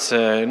arī kāds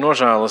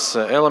nožēlas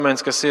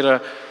elements, kas ir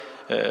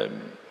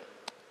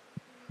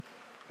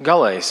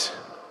galējs.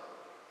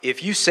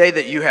 If you say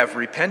that you have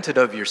repented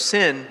of your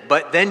sin,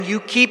 but then you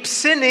keep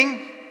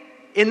sinning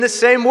in the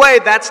same way,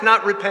 that's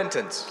not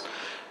repentance.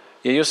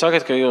 Ja jūs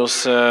sakat, ka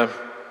jūs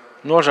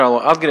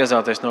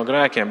atgriezāties no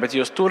grēkiem, bet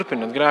jūs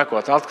turpināt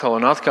grēkot atkal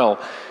un atkal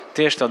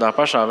tieši tādā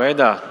pašā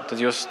veidā, tad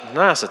jūs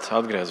neesat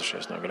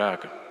atgriezušies no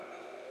grēka.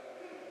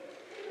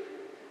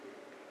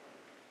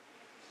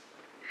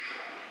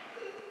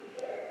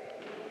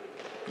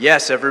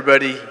 Yes,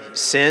 everybody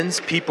sins.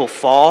 People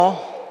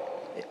fall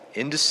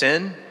into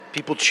sin.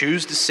 People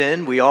choose to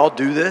sin. We all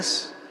do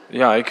this.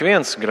 Jā, ik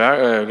viens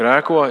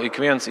grēko, ik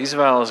viens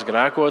izvēlas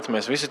grēkot,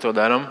 mēs visi to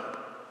darām.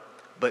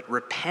 But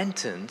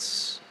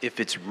repentance, if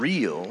it's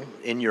real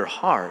in your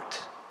heart,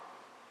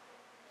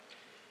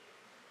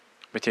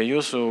 Bet ja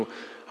jūsu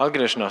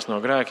atgriešanās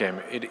no grēkiem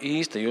ir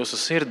īsta jūsu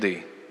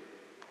sirdī,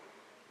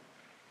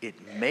 it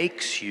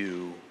makes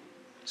you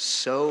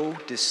so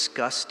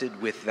disgusted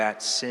with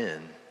that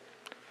sin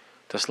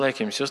tas liek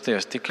jums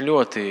justies tik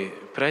ļoti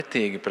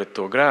pretīgi pret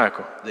to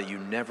grēku, that you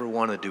never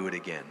want to do it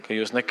again. ka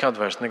jūs nekad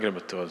vairs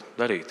negribat to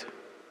darīt.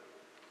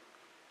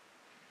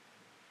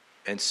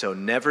 And so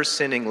never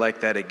sinning like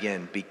that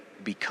again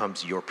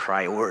becomes your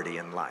priority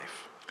in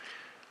life.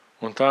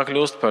 Un tā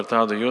kļūst par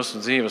tādu jūsu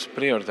dzīves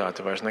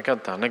prioritāti, vairs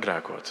nekad tā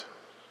negrēkot.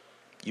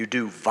 You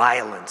do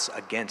violence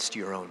against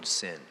your own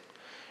sin.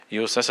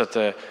 Jūs esat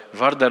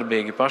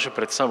vardarbīgi paši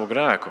pret savu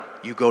grēku.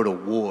 You go to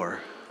war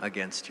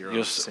against your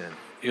own sin.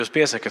 Jūs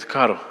piesakat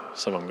karu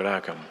savam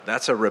grēkam.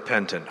 That's a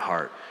repentant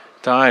heart.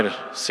 Tā ir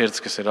sirds,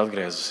 kas ir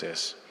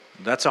atgriezusies.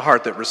 That's a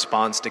heart that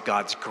responds to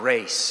God's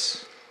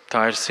grace.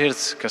 Tā ir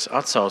sirds, kas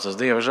atsaucas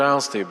Dieva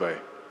žēlstībai.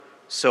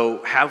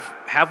 So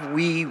have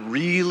we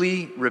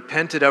really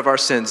repented of our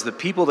sins? The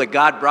people that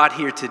God brought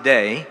here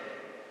today,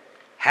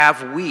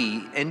 have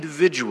we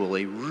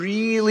individually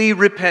really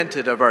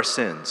repented of our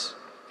sins?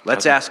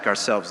 Let's ask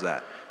ourselves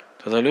that.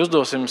 Tādēļ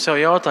uzdosim sev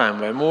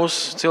jautājumu, vai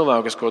mūsu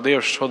cilvēkus, ko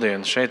Dievs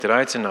šodien šeit ir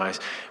aicinājis,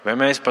 vai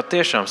mēs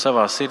patiešām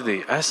savā sirdī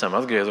esam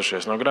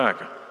atgriezušies no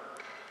grēka.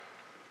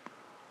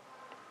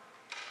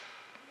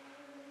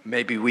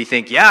 Maybe we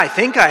think, yeah, I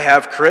think I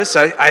have, Chris.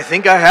 I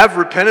think I have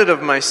repented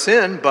of my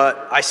sin,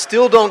 but I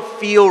still don't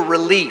feel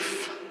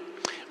relief.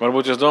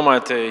 Varbūt jūs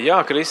domājat, jā,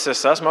 Kristus,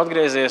 es esmu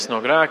atgriezies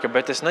no grēka,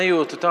 bet es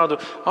nejūtu tādu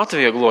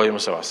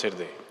atvieglojumu savā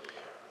sirdī.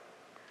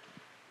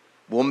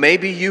 Well,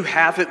 maybe you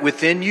have it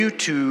within you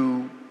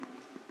to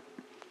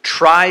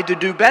try to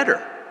do better.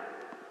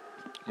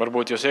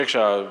 Varbūt jūs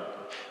iekšā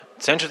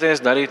cenšaties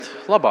darīt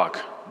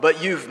labāk,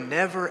 But you've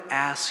never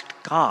asked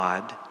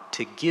God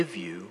to give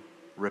you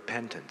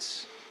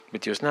repentance.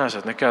 bet jūs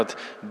neesat nekad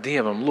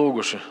Dievam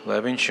lūguši, lai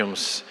Viņš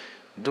jums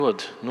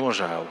dod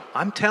nožēlu.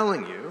 I'm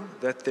telling you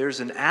that there's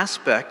an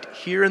aspect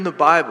here in the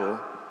Bible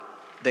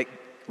that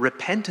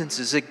repentance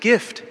is a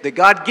gift that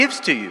God gives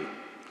to you.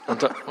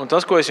 Un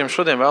tas, ko es jums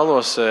šodien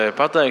vēlos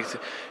pateikt,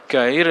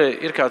 ka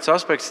ir kāds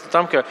aspekts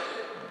tam, ka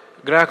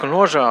grēku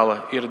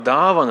nožēla ir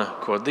dāvana,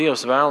 ko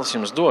Dievs vēlas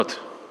jums dot.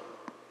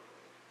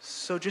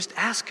 So just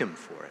ask Him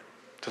for it.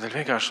 Tad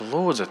vienkārši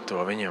lūdzat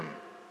to Viņam.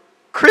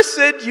 Chris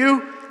said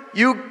you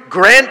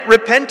grant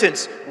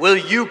repentance. Will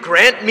you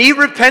grant me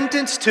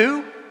repentance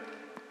too?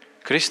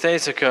 Kristus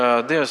teica, ka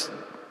Dievs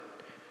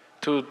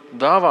tu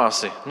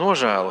dāvāsi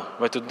nožēlu,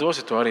 vai tu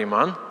dosi to arī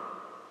man?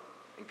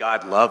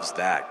 God loves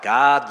that.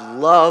 God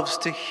loves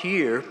to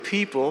hear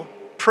people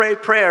pray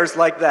prayers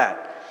like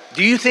that.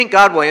 Do you think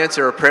God will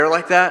answer a prayer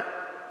like that?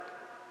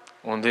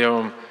 Un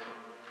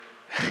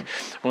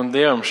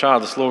Dievam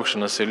šādas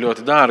lūkšanas ir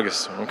ļoti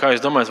dārgas. Un kā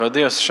jūs domājat, vai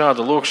Dievs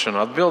šādu lūkšanu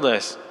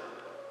atbildēs?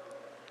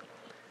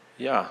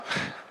 Jā.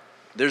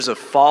 There's a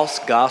false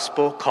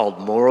gospel called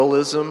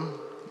moralism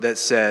that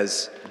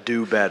says,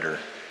 do better.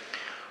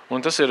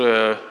 Un tas ir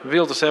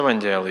viltus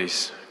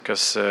evaņģēlijs,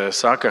 kas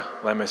saka,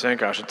 lai mēs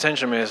vienkārši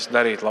cenšamies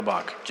darīt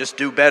labāk. Just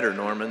do better,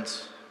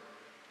 Normans.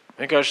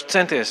 Vienkārši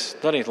centies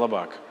darīt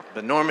labāk.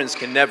 But Normans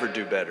can never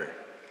do better.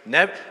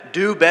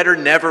 Do better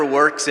never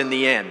works in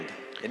the end.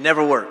 It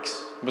never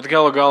works. Bet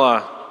galu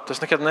galā tas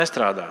nekad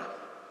nestrādā.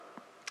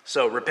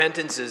 So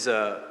repentance is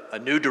a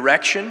new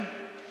direction.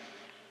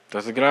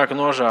 Tātad grēka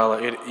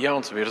nožēla ir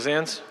jauns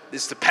virziens.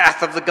 It's the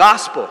path of the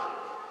gospel.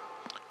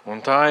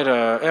 Un tā ir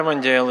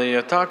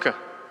evaņģēlija taka.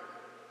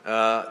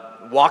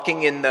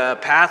 Walking in the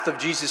path of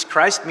Jesus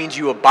Christ means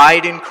you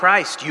abide in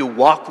Christ. You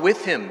walk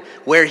with Him.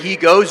 Where He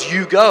goes,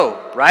 you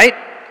go, right?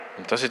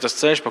 Un tas ir tas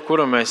ceļš, pa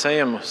kuru mēs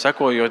ejam,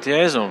 sekojot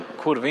Jēzum.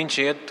 Kur viņš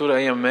iet, tur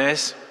ejam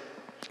mēs.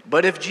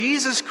 But if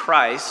Jesus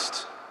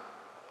Christ,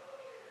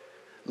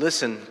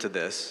 listen to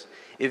this,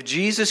 if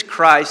Jesus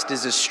Christ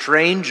is a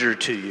stranger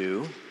to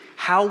you,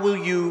 how will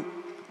you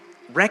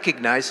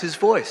recognize His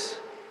voice?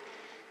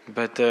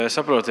 Bet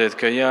saprotiet,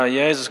 ka ja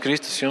Jēzus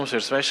Kristus jums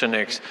ir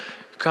svešinieks,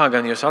 kā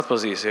gan jūs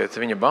atpazīsiet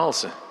viņa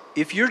balsi?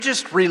 If you're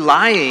just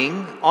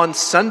relying on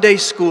Sunday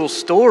school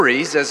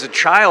stories as a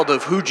child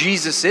of who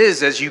Jesus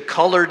is, as you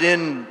colored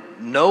in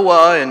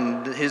Noah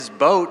and his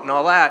boat and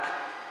all that,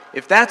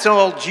 if that's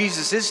all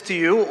Jesus is to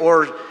you,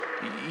 or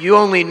you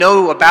only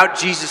know about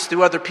Jesus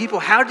through other people,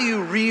 how do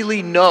you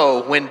really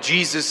know when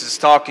Jesus is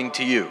talking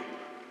to you?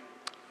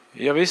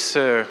 Ja viss,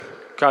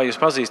 kā jūs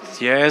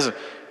pazīstat Jēzu,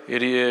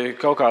 ir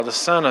kaut kāda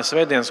sena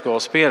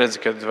svētdienskolas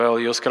pieredze, kad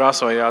vēl jūs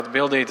krāsojāt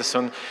bildītes,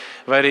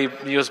 vai arī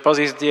jūs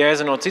pazīstat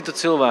Jēzu no citu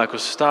cilvēku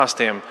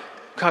stāstiem,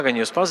 kā gan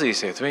jūs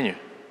pazīsiet viņu?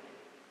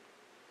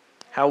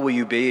 How will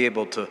you be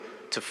able to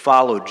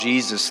follow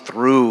Jesus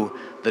through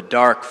the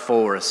dark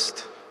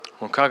forest?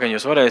 Un kā gan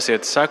jūs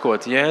varēsiet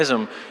sekot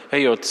Jēzum,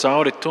 ejot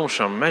cauri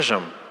tumšam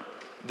mežam?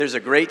 There's a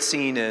great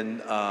scene in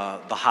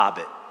The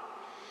Hobbit,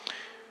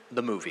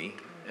 the movie.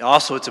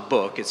 Also, it's a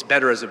book. It's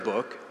better as a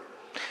book.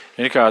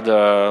 Ir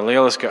kāda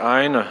lieliska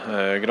aina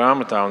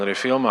grāmatā un arī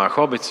filmā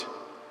Hobits.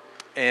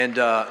 And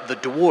the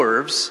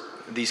dwarves,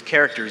 these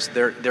characters,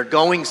 they're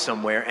going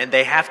somewhere, and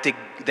they have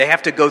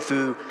to go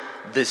through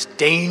this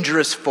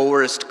dangerous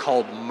forest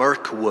called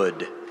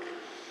Mirkwood.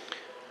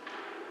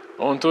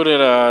 Un tur ir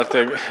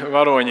tie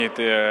varoņi,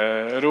 tie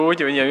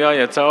rūķi, viņiem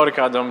jāiet cauri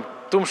kādam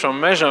tumšam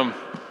mežam.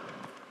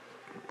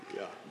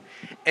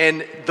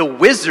 And the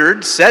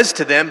wizard says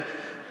to them,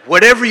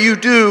 whatever you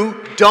do,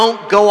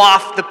 don't go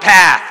off the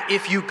path.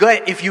 If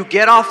you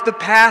get off the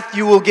path,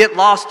 you will get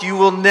lost. You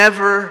will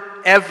never,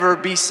 ever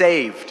be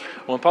saved.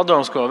 Un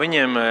padoms, ko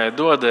viņiem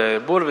dod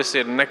burvis,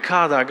 ir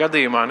nekādā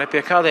gadījumā, ne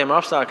pie kādiem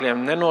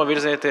apstākļiem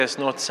nenovirzieties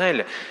no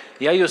ceļa.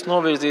 Ja jūs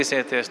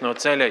novirzīsieties no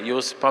ceļa,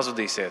 jūs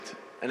pazudīsiet.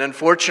 And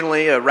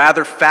unfortunately, a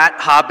rather fat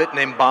hobbit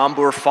named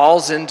Bombur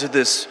falls into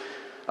this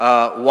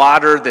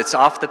water that's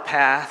off the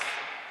path.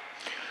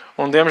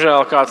 Un,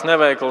 diemžēl, kāds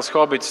neveikls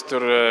hobits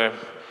tur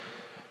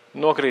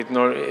nokrīt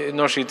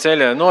no šī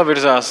ceļa,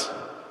 novirzās.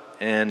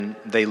 And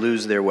they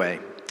lose their way.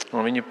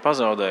 Un viņi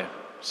pazaudē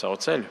savu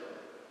ceļu.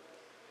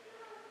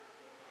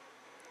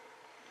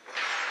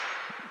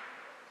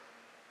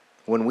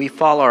 When we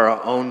follow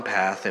our own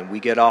path and we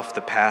get off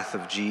the path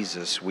of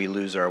Jesus, we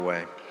lose our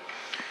way.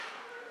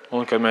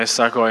 Un, kad mēs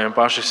sekojam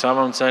paši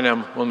savam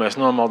ceļam un mēs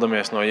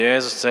nomaldamies no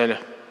Jēzus ceļa,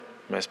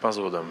 mēs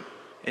pazūdam.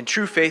 And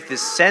true faith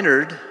is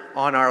centered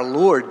on our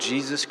Lord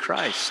Jesus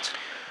Christ.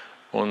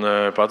 Un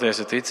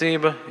patiesa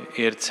ticība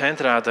ir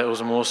centrēta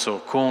uz mūsu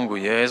kungu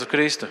Jēzu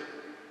Kristu.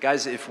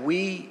 Guys, if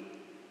we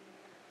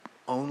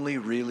only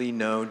really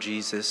know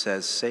Jesus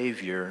as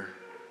Savior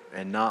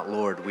and not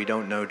Lord, we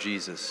don't know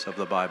Jesus of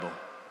the Bible.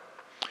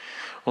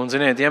 Un,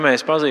 ziniet, ja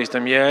mēs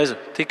pazīstam Jēzu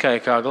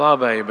tikai kā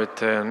glābēju,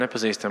 bet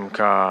nepazīstam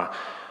kā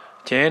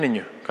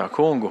ķēniņu, kā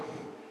kungu,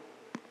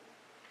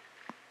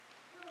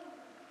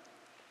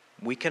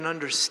 we can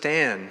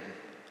understand.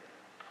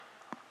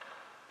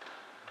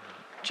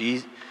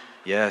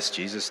 Yes,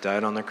 Jesus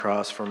died on the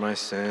cross for my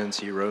sins.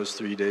 He rose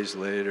 3 days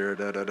later.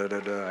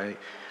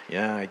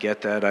 I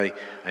get that. I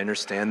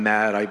understand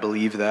that. I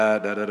believe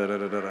that.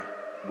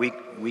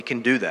 We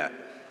can do that.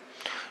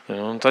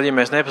 Un tad, ja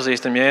mēs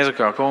nepazīstam Jēzu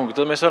kā kungu,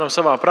 tad mēs varam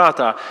savā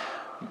prātā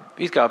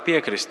it kā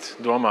piekrist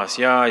domās,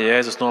 jā,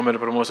 Jēzus nomira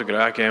par mūsu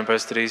grēkiem,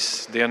 pēc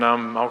 3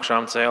 dienām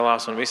augšām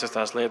cēlās un visas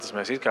tās lietas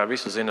mēs it kā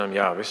visu zinām,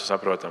 jā, visu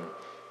saprotam.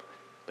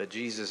 But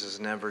Jesus is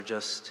never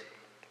just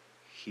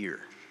here.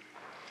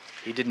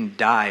 He didn't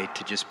die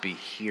to just be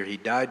here. He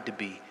died to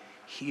be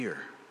here.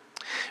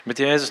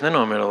 Bet Jēzus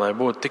nenomira, lai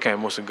būtu tikai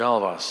mūsu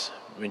galvās.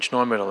 Viņš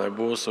nomira, lai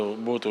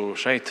būtu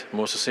šeit,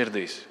 mūsu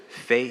sirdīs.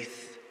 Faith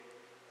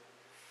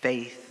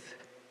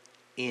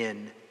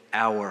in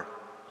our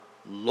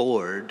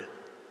Lord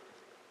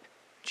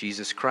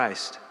Jesus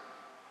Christ.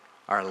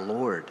 Our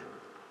Lord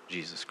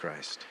Jesus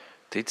Christ.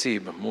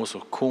 Ticība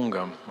mūsu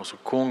kungam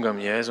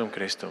Jēzum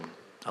Kristum.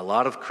 A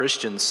lot of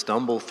Christians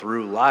stumble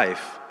through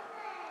life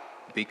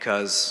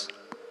because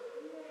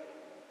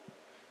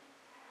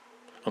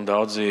Un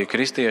daudzi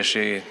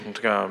kristieši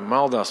tā kā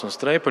maldās un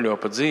streipaļo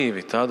pa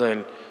dzīvi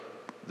tādēļ,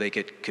 they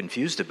get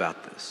confused about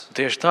this.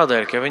 tieši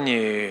tādēļ, ka viņi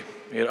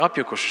ir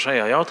apjukuši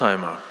šajā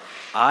jautājumā.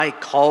 I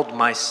called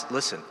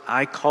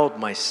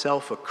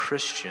myself a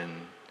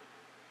Christian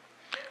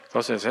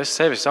Klausies, es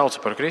sevi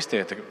saucu par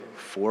kristieti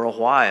for a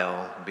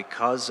while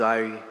because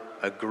I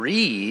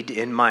agreed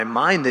in my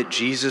mind that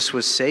Jesus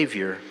was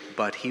Savior,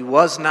 but He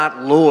was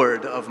not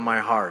Lord of my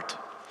heart.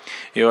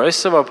 Jo es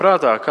savā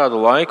prātā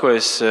kādu laiku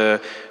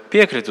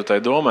piekritu tai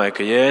domai,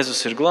 ka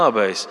Jēzus ir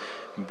glābējs,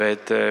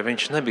 bet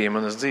viņš nebija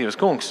manas dzīves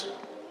kungs.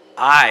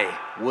 I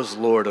was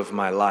Lord of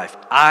my life.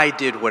 I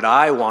did what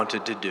I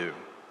wanted to do.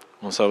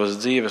 Un savas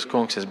dzīves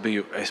kungs es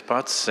biju es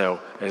pats sev.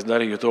 Es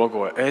darīju to,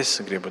 ko es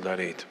gribu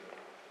darīt.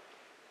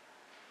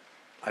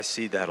 I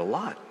see that a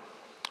lot.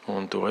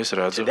 Un to es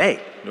redzu Today.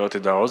 ļoti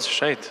daudz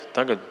šeit,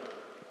 tagad.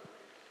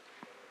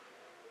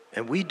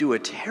 And we do a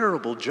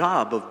terrible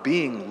job of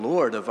being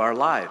Lord of our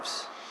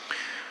lives.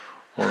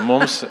 Un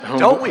mums,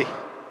 Don't we?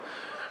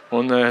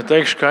 un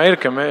teikšu,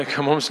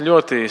 ka mums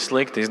ļoti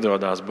slikti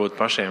izdodas būt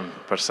pašiem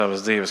par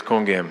savas dzīves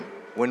kungiem.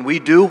 When we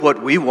do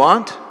what we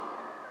want,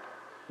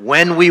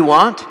 when we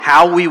want,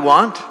 how we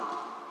want,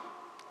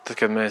 Tad,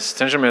 kad mēs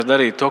cenšamies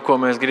darīt to, ko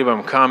mēs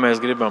gribam, kā mēs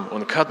gribam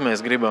un kad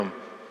mēs gribam,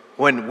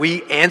 when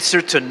we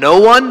answer to no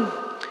one,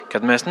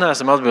 kad mēs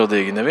neesam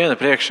atbildīgi neviena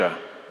priekšā.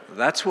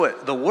 that's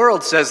what the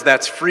world says,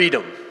 that's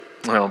freedom.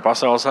 Un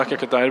pasaule saka,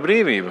 ka tā ir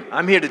brīvība.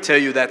 I'm here to tell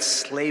you that's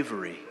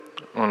slavery.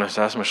 Un es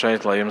esmu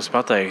šeit, lai jums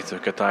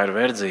pateiktu, ka tā ir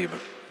verdzība.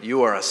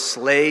 You are a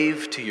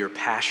slave to your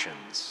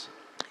passions.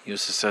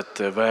 Jūs esat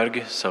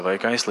vergi savai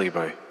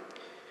kaislībai.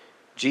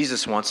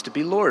 Jesus wants to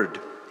be Lord.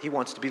 He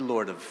wants to be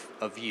Lord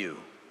of you.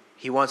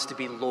 He wants to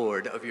be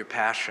Lord of your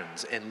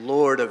passions and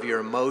Lord of your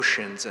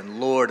emotions and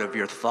Lord of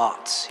your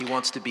thoughts. He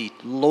wants to be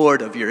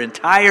Lord of your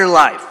entire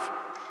life.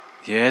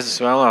 Jēzus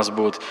vēlās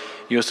būt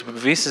jūsu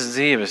visas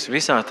dzīves,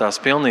 visā tās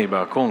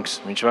pilnībā kungs.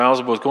 Viņš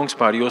vēlas būt kungs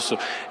pār jūsu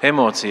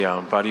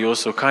emocijām, pār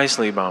jūsu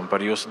kaislībām,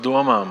 pār jūsu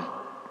domām.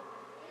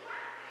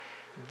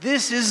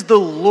 This is the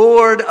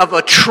Lord of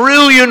a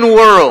trillion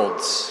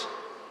worlds.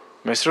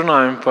 Mēs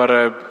runājam par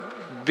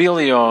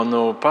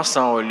biljonu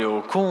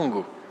pasauļu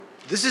kungu.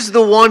 This is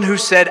the one who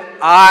said,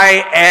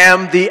 I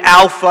am the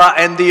Alpha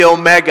and the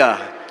Omega,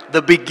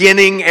 the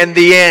beginning and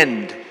the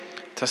end.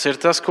 Tas ir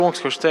tas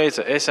kungs, kurš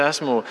teica, es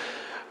esmu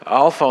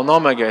alfa un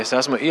omega, es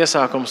esmu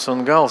iesākums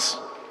un gals.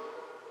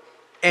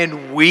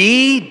 And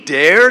we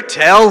dare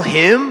tell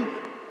him,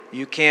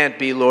 you can't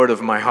be Lord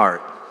of my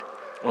heart.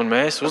 Un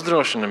mēs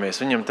uzdrošinamies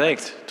viņam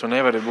teikt, tu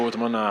nevari būt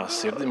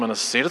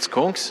manas sirds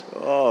kungs.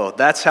 Oh,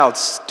 that's how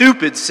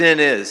stupid sin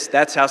is.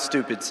 That's how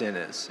stupid sin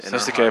is. in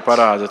Tas our tikai hearts.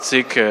 parāda,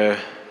 cik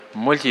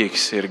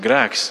muļķīgs ir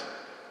grēks.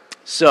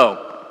 So,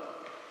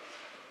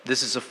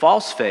 this is a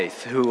false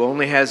faith who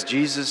only has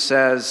Jesus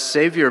as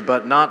Savior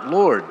but not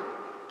Lord.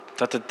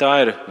 Tātad tā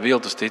ir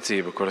viltus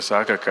ticība, kura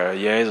saka, ka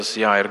Jēzus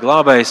ir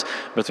glābējs,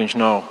 bet viņš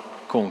nav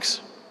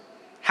kungs.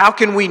 How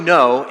can we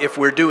know if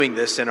we're doing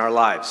this in our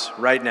lives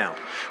right now?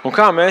 Un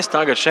kā mēs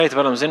tagad šeit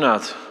varam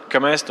zināt, ka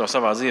mēs to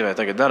savā dzīvē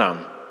tagad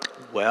darām?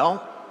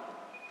 Well,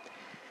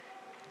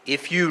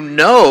 if you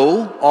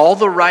know all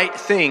the right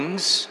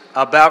things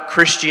about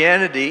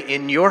Christianity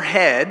in your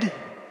head,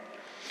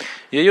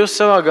 Ja jūs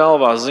savā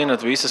galvā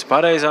zinat visas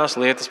pareizās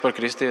lietas par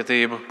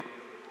kristietību,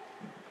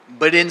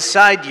 but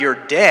inside you're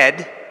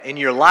dead, in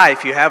your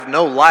life you have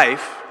no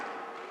life,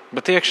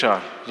 bet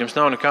iekšā jums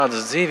nav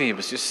nekādas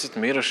dzīvības, jūs esat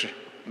miruši,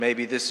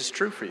 maybe this is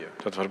true for you.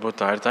 tad varbūt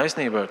tā ir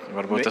taisnība,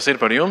 varbūt tas ir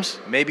par jums.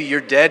 Maybe you're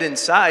dead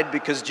inside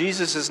because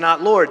Jesus is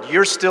not Lord.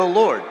 You're still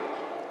Lord.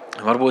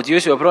 Varbūt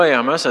jūs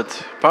joprojām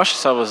esat paši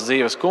savas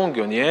dzīves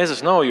kungi un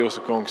Jēzus nav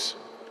jūsu kungs.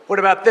 What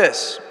about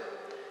this?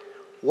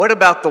 What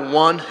about the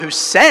one who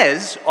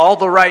says all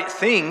the right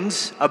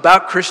things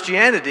about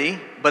Christianity,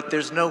 but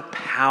there's no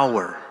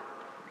power?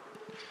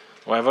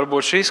 Vai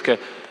varbūt šis, ka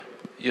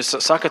jūs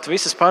sakat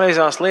visas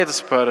pareizās lietas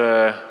par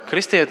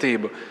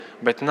kristietību,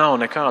 bet nav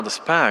nekāda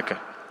spēka.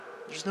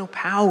 There's no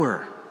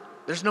power.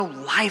 There's no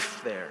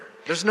life there.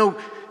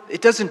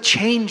 It doesn't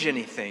change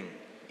anything.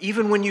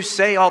 Even when you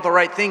say all the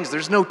right things,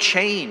 there's no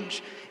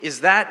change.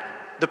 Is that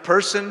the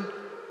person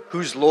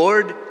whose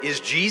Lord is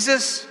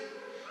Jesus?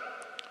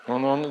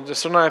 Un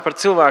es runāju par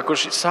cilvēku,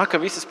 kurš saka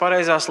visas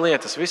pareizās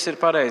lietas, viss ir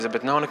pareizi,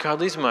 bet nav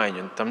nekāda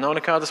izmaiņa, tam nav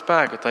nekāda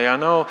spēka, tajā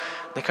nav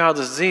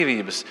nekādas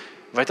dzīvības.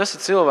 Vai tas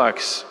ir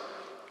cilvēks,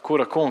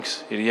 kura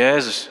kungs ir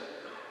Jēzus?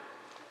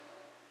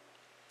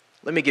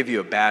 Let me give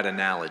you a bad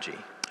analogy.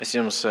 Es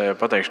jums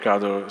pateikšu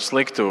kādu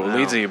sliktu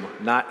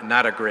līdzību.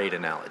 Not a great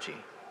analogy.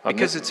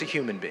 Because it's a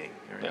human being.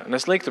 Jā, ne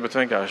sliktu, bet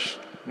vienkārši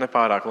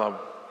nepārāk labu.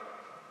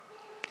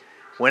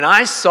 When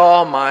I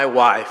saw my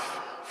wife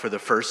for the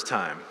first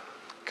time,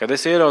 Kad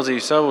es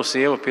ieraudzīju savu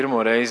sievu pirmo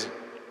reizi,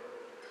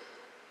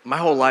 my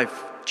whole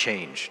life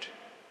changed.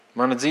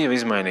 Mana dzīve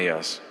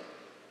izmainījās.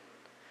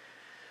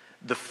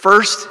 The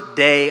first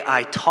day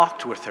I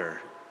talked with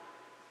her,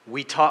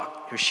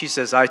 she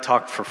says I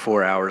talked for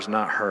 4 hours,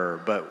 not her,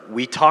 but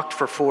we talked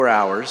for 4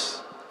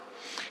 hours.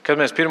 Kad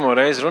mēs pirmo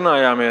reizi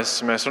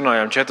runājāmies, mēs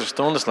runājām 4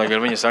 stundas, lai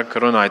gan viņa saka, ka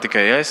runāja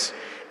tikai es.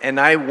 And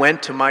I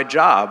went to my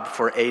job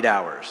for 8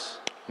 hours.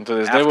 Un tad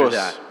es devos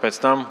pēc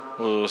tam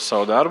uz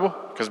savu darbu,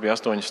 kas bija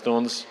 8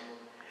 stundas.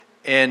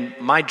 And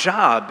my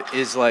job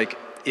is like,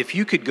 if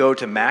you could go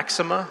to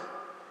Maxima,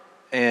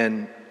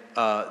 and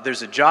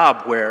there's a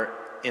job where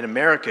in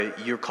America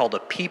you're called a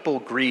people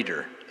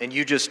greeter. And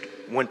you just,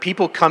 when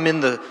people come in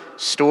the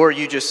store,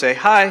 you just say,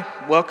 hi,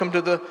 welcome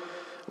to the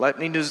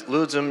Letni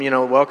Ludzum,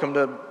 welcome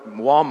to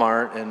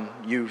Walmart. And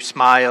you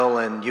smile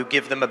and you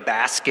give them a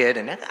basket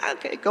and,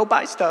 okay, go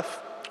buy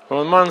stuff.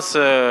 Un mans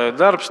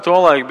darbs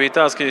tolaik bija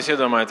tāds, ka jūs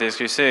iedomājaties,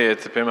 ka jūs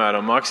ieiet,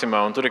 piemēram,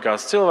 Maksimā, un tur ir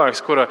kāds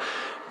cilvēks,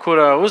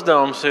 kura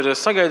uzdevums ir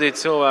sagaidīt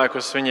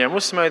cilvēkus, viņiem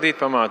uzsmaidīt,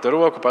 pamāt ar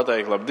roku,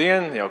 pateikt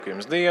labdien, jauku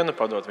jums dienu,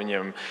 padot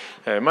viņiem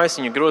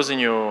maisiņu,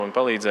 groziņu un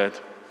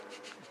palīdzēt.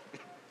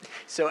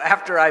 So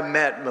after I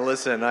met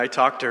Melissa and I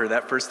talked to her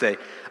that first day,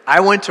 I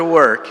went to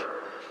work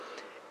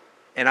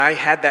and I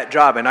had that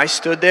job and I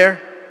stood there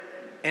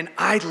and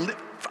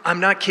I'm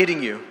not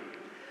kidding you.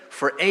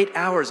 For 8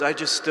 hours, I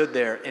just stood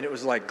there, and it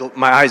was like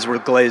my eyes were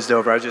glazed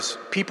over.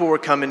 People were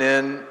coming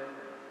in,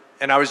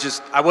 and I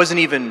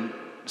wasn't even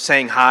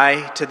saying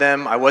hi to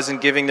them. I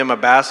wasn't giving them a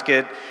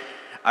basket.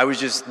 I was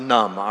just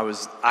numb.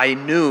 I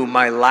knew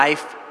my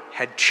life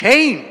had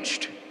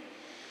changed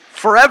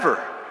forever.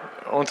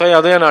 Un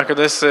tajā dienā, kad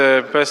es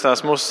pēc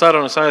tās mūsu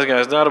sarunas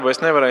aizgāju uz darbu,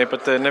 es nevarēju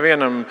pat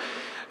nevienam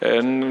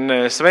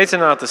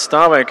sveicināt. Es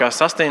stāvēju kā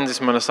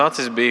sastindzis, manas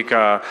acis bija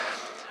kā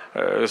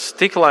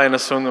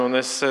stiklainas, un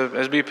es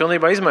biju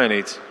pilnībā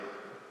izmainīts.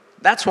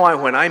 That's why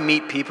when I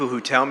meet people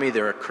who tell me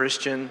they're a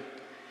Christian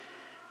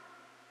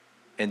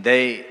and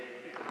they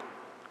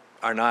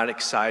are not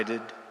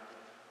excited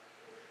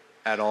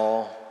at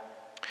all.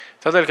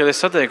 Tādēļ, kad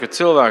es satieku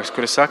cilvēkus,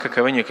 kuri saka,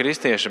 ka viņi ir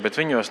kristieši,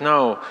 bet viņos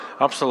nav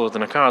absolūti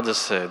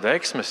nekādas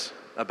deksmes.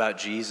 About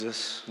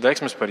Jesus.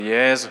 Deksmes par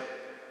Jēzu.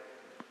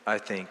 I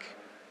think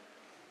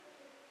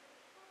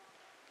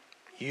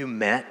you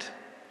met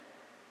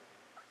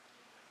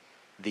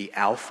the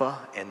Alpha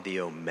and the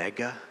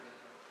Omega.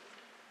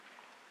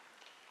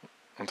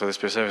 Un tad es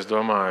pie sevis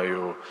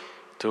domāju,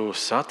 tu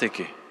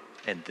satiki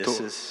and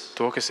this is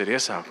to, kas ir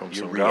iesākums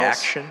your un gals.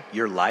 Reaction.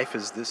 Your life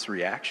is this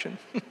reaction.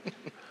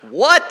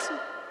 What?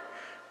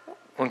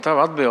 Un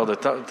tava atbilde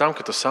tam,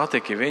 ka tu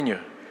satiki viņu,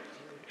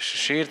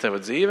 šī ir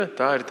tava dzīve,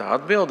 tā ir tā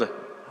atbilde.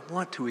 I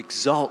want to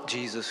exalt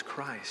Jesus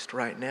Christ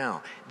right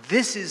now.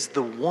 This is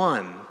the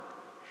one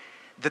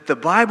that the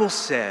Bible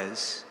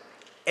says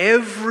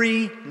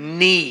every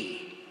knee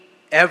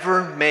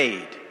ever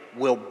made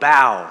will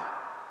bow,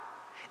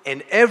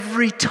 and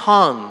every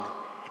tongue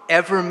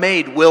ever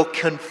made will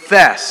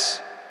confess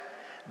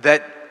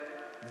that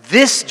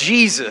this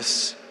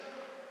Jesus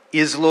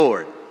is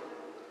Lord.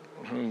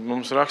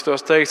 Mums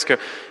rakstos teikts, ka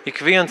ik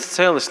viens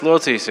celis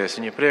locīsies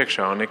viņa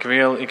priekšā, un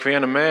ik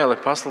viena mēle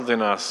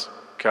pasludinās,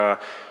 ka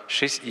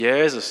šis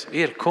Jēzus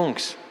ir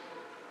kungs.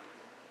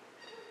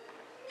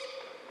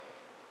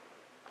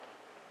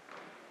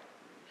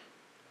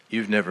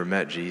 You've never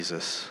met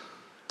Jesus.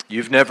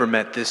 You've never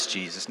met this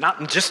Jesus. Not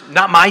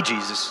my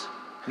Jesus.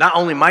 Not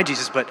only my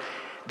Jesus, but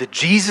the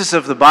Jesus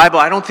of the Bible.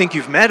 I don't think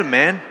you've met him,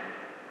 man.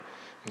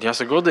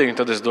 Jāsaka godīgi,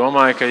 tad es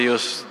domāju, ka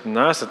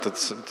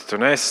tu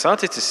neesi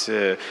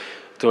saticis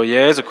to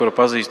Jēzu, kuru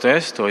pazīstu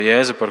es, to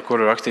Jēzu, par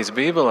kuru rakstīts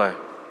Bībelē.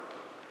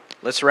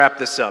 Let's wrap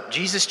this up.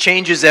 Jesus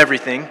changes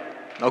everything,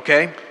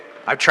 okay?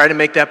 I've tried to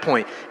make that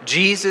point.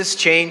 Jesus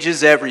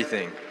changes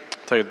everything.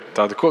 Tagad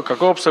tāda kā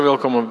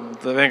kopsavilkuma,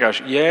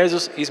 vienkārši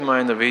Jēzus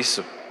izmaina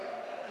visu.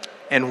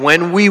 And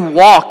when we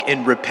walk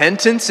in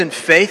repentance and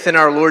faith in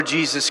our Lord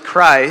Jesus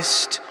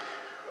Christ,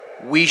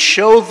 we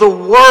show the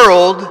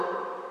world.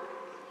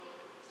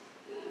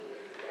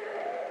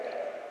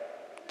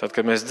 Tad,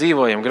 kad mēs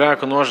dzīvojam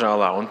grēku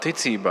nožēlā un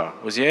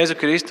ticībā uz Jēzu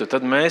Kristu,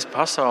 tad mēs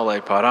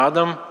pasaulē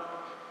parādām.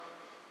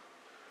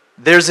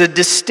 There's a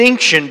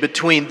distinction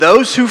between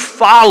those who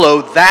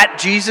follow that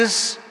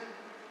Jesus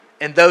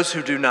and those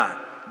who do not.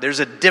 There's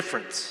a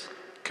difference.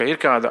 Ka ir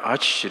kāda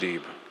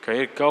atšķirība, ka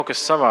ir kaut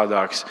kas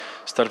savādāks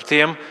starp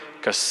tiem,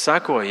 kas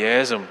seko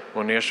Jēzum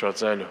un ies šo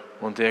ceļu,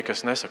 un tie,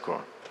 kas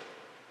neseko.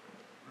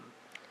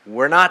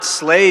 We're not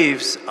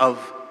slaves of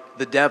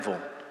the devil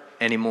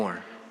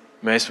anymore.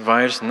 Mēs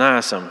vairs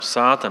neesam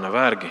Sātana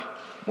vergi.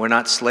 We're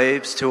not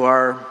slaves to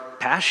our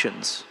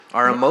passions,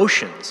 our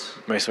emotions.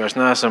 Mēs vairs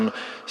neesam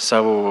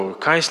savu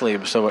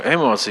kaislību, savu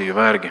emociju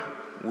vergi.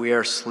 We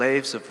are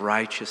slaves of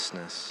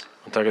righteousness.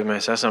 Un tagad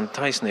mēs esam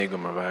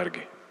taisnīguma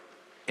vergi.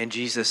 And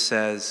Jesus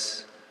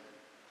says,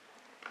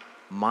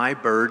 my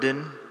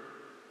burden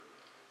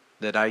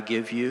that I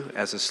give you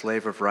as a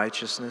slave of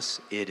righteousness,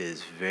 it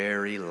is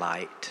very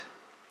light.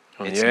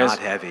 It's not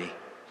heavy.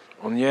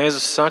 Un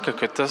Jēzus saka,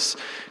 ka tas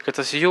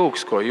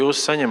jūks, ko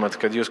jūs saņemat,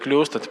 kad jūs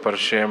kļūstat par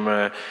šiem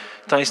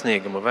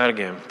taisnīguma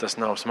vergiem, tas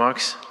nav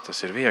smags,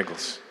 tas ir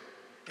viegls.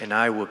 And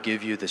I will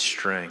give you the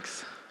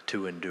strength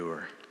to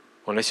endure.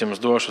 Un es jums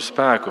došu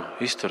spēku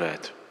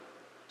izturēt.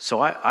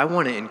 So I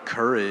want to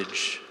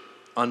encourage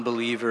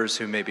unbelievers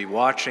who may be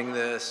watching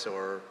this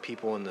or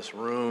people in this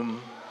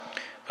room.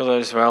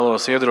 Tādēļ es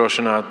vēlos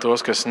iedrošināt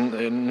tos, kas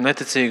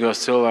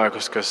neticīgos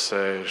cilvēkus, kas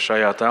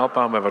šajā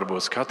telpā vai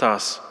varbūt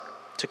skatās.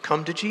 To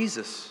come to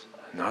Jesus.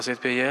 Nāciet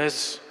pie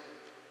Jēzus.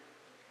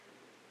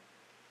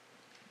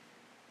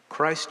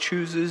 Christ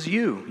chooses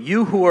you,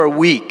 you who are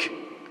weak.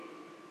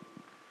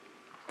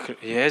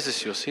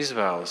 Jēzus jūs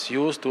izvēlas,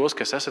 jūs tos,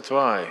 kas esat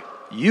vāji.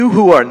 You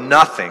who are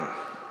nothing.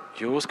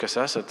 Jūs, kas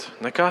esat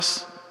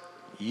nekas.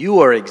 You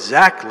are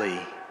exactly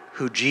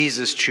who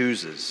Jesus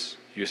chooses.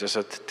 Jūs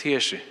esat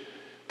tieši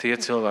tie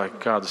cilvēki,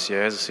 kādus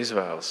Jēzus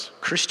izvēlas.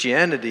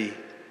 Christianity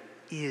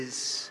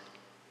is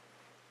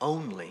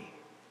only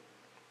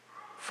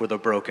for the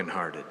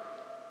brokenhearted.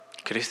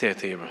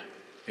 Kristietība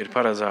ir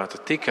paredzēta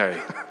tikai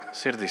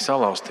sirdī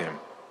salauztiem.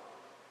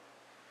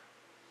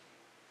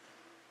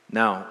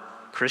 Now,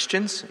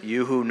 Christians,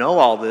 you who know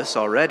all this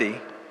already,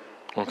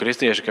 Un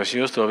kristieši, kas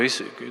jūs to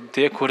visu,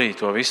 tie, kuri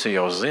to visu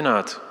jau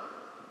zināt,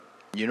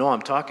 you know I'm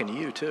talking to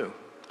you too.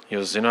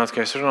 jūs zināt,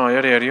 ka es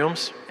runāju arī ar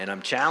jums. And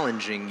I'm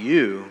challenging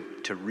you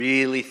to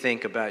really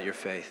think about your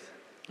faith.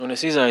 Un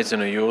es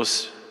izaicinu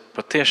jūs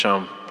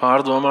patiešām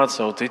pārdomāt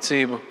savu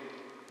ticību.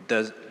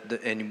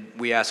 And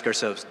we ask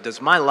ourselves,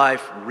 does my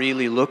life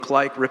really look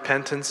like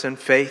repentance and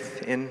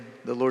faith in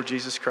the Lord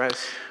Jesus Christ?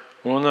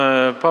 Un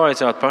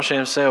pavaicāt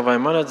pašiem sev, vai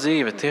mana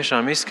dzīve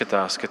tiešām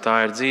izskatās, ka tā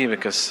ir dzīve,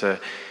 kas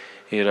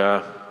ir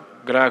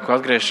grēku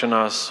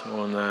atgriešanās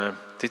un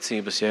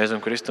ticības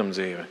Jēzum Kristum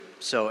dzīve.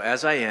 So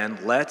as I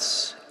end,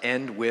 let's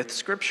end with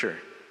Scripture.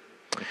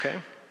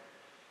 Okay?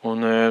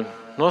 Un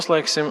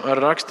noslēgsim ar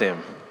rakstiem.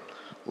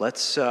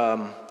 Let's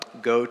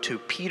go to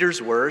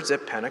Peter's words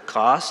at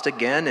Pentecost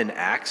again in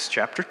Acts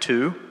chapter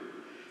 2.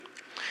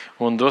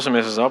 Un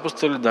dosimies uz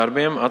apustuļu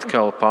darbiem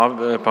atkal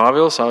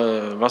Pāvils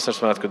vasaras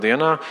svētku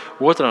dienā,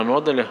 2.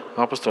 nodaļa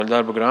apustuļu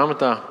darbu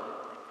grāmatā.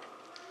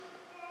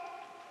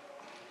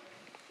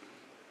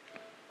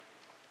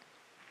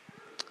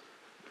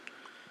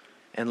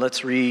 And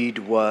let's read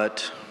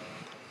what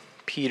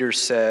Peter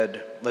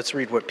said. Let's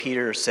read what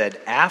Peter said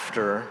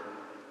after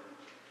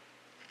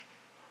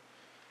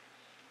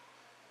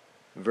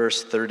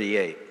verse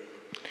 38.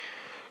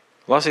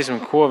 Lasīsim,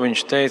 ko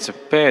viņš teica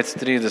pēc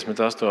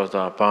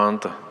 38.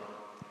 panta.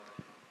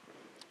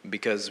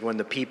 Because when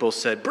the people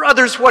said,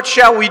 "Brothers, what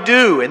shall we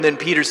do?" And then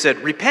Peter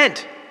said,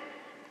 "Repent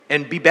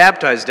and be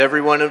baptized, every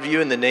one of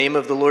you, in the name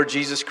of the Lord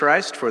Jesus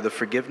Christ for the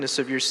forgiveness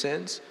of your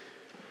sins."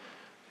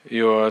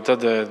 Jo tad,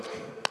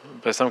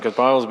 pēc tam, kad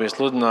Pāvils bija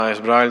sludinājis,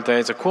 brāļi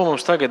teica, ko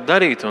mums tagad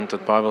darīt? Un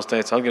tad Pāvils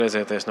teica,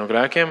 atgriezieties no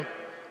grēkiem.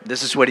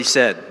 This is what he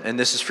said, and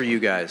this is for you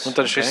guys. Un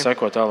tad šis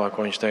seko tālāk,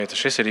 ko viņš teica.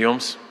 Šis ir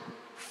jums.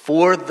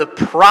 For the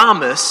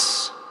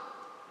promise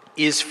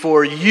is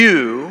for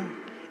you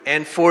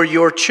and for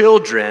your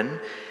children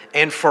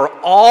and for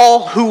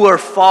all who are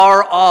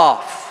far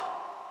off,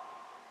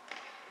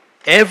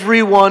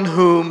 everyone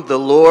whom the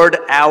Lord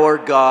our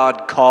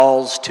God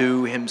calls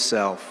to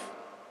himself.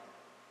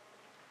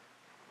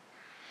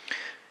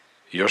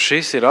 Jo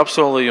šis ir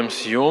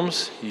apsolījums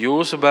jums,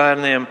 jūsu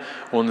bērniem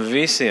un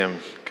visiem,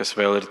 kas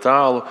vēl ir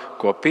tālu,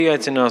 ko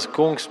pieaicinās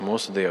Kungs,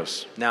 mūsu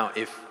Dievs. Now,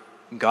 if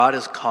God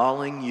is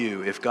calling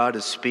you, if God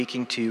is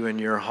speaking to you in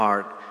your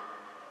heart,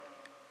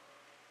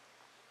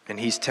 and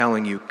He's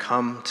telling you,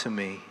 "Come to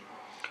me,"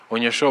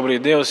 Un ja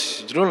šobrīd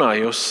Dievs runā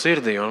jūsu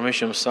sirdī, un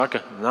viņš jums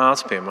saka,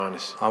 nāc pie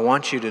manis, I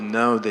want you to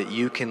know that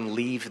you can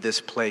leave this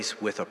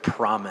place with a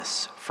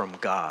promise from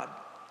God.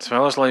 es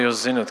vēlos, lai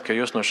jūs zinat, ka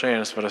jūs no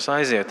šejienes varat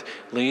aiziet,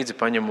 līdzi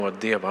paņemot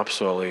Dieva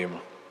apsolījumu.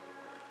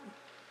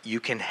 You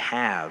can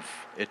have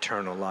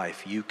eternal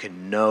life. You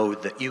can know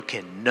that you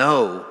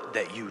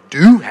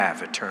do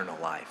have eternal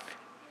life.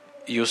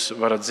 Jūs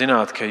varat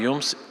zināt, ka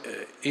jums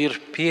ir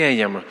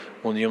pieejama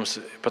un jums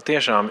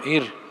patiešām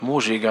ir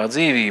mūžīgā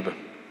dzīvība.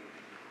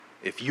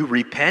 If you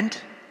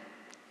repent,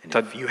 and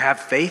if you have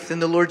faith in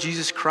the Lord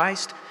Jesus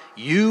Christ,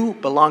 you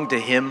belong to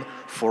Him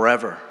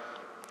forever.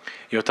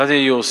 Jo tad, ja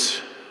jūs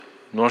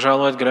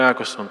nožēlojat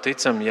grēkus un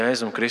ticam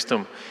Jēzum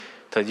Kristum,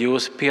 tad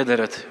jūs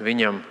piederat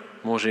viņam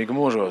mūžīgi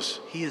mūžos.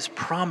 He is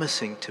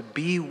promising to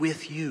be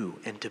with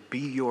you and to be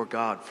your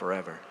God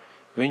forever.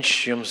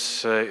 Viņš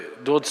jums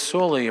dod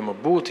solījumu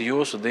būt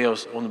jūsu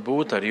Dievs un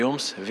būt ar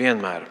jums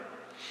vienmēr.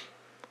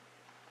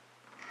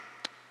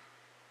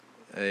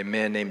 A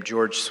man named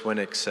George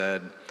Swinnock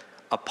said,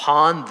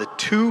 "Upon the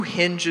two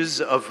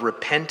hinges of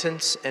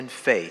repentance and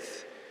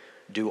faith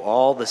do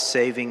all the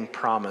saving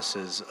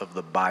promises of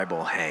the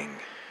Bible hang."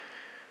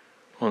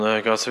 Un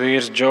kāds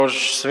vīrs,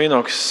 Džordžs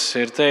Svinoks,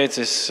 ir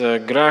teicis,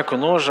 grēku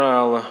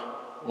nožēla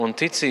un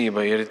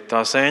ticība ir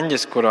tās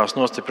eņģes, kurās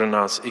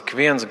nostiprināts ik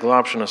viens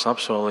glābšanas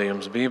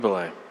apsolījums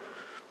Bībelē.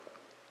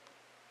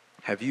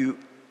 Have you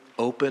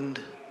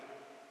opened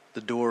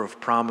the door of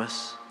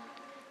promise?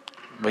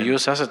 Vai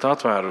jūs esat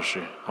atvēruši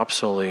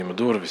apsolījuma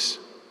durvis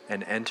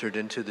and entered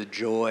into the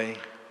joy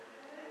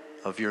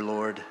of your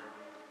Lord?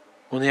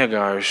 un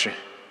iegājuši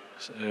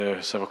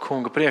sava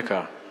kunga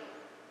priekā?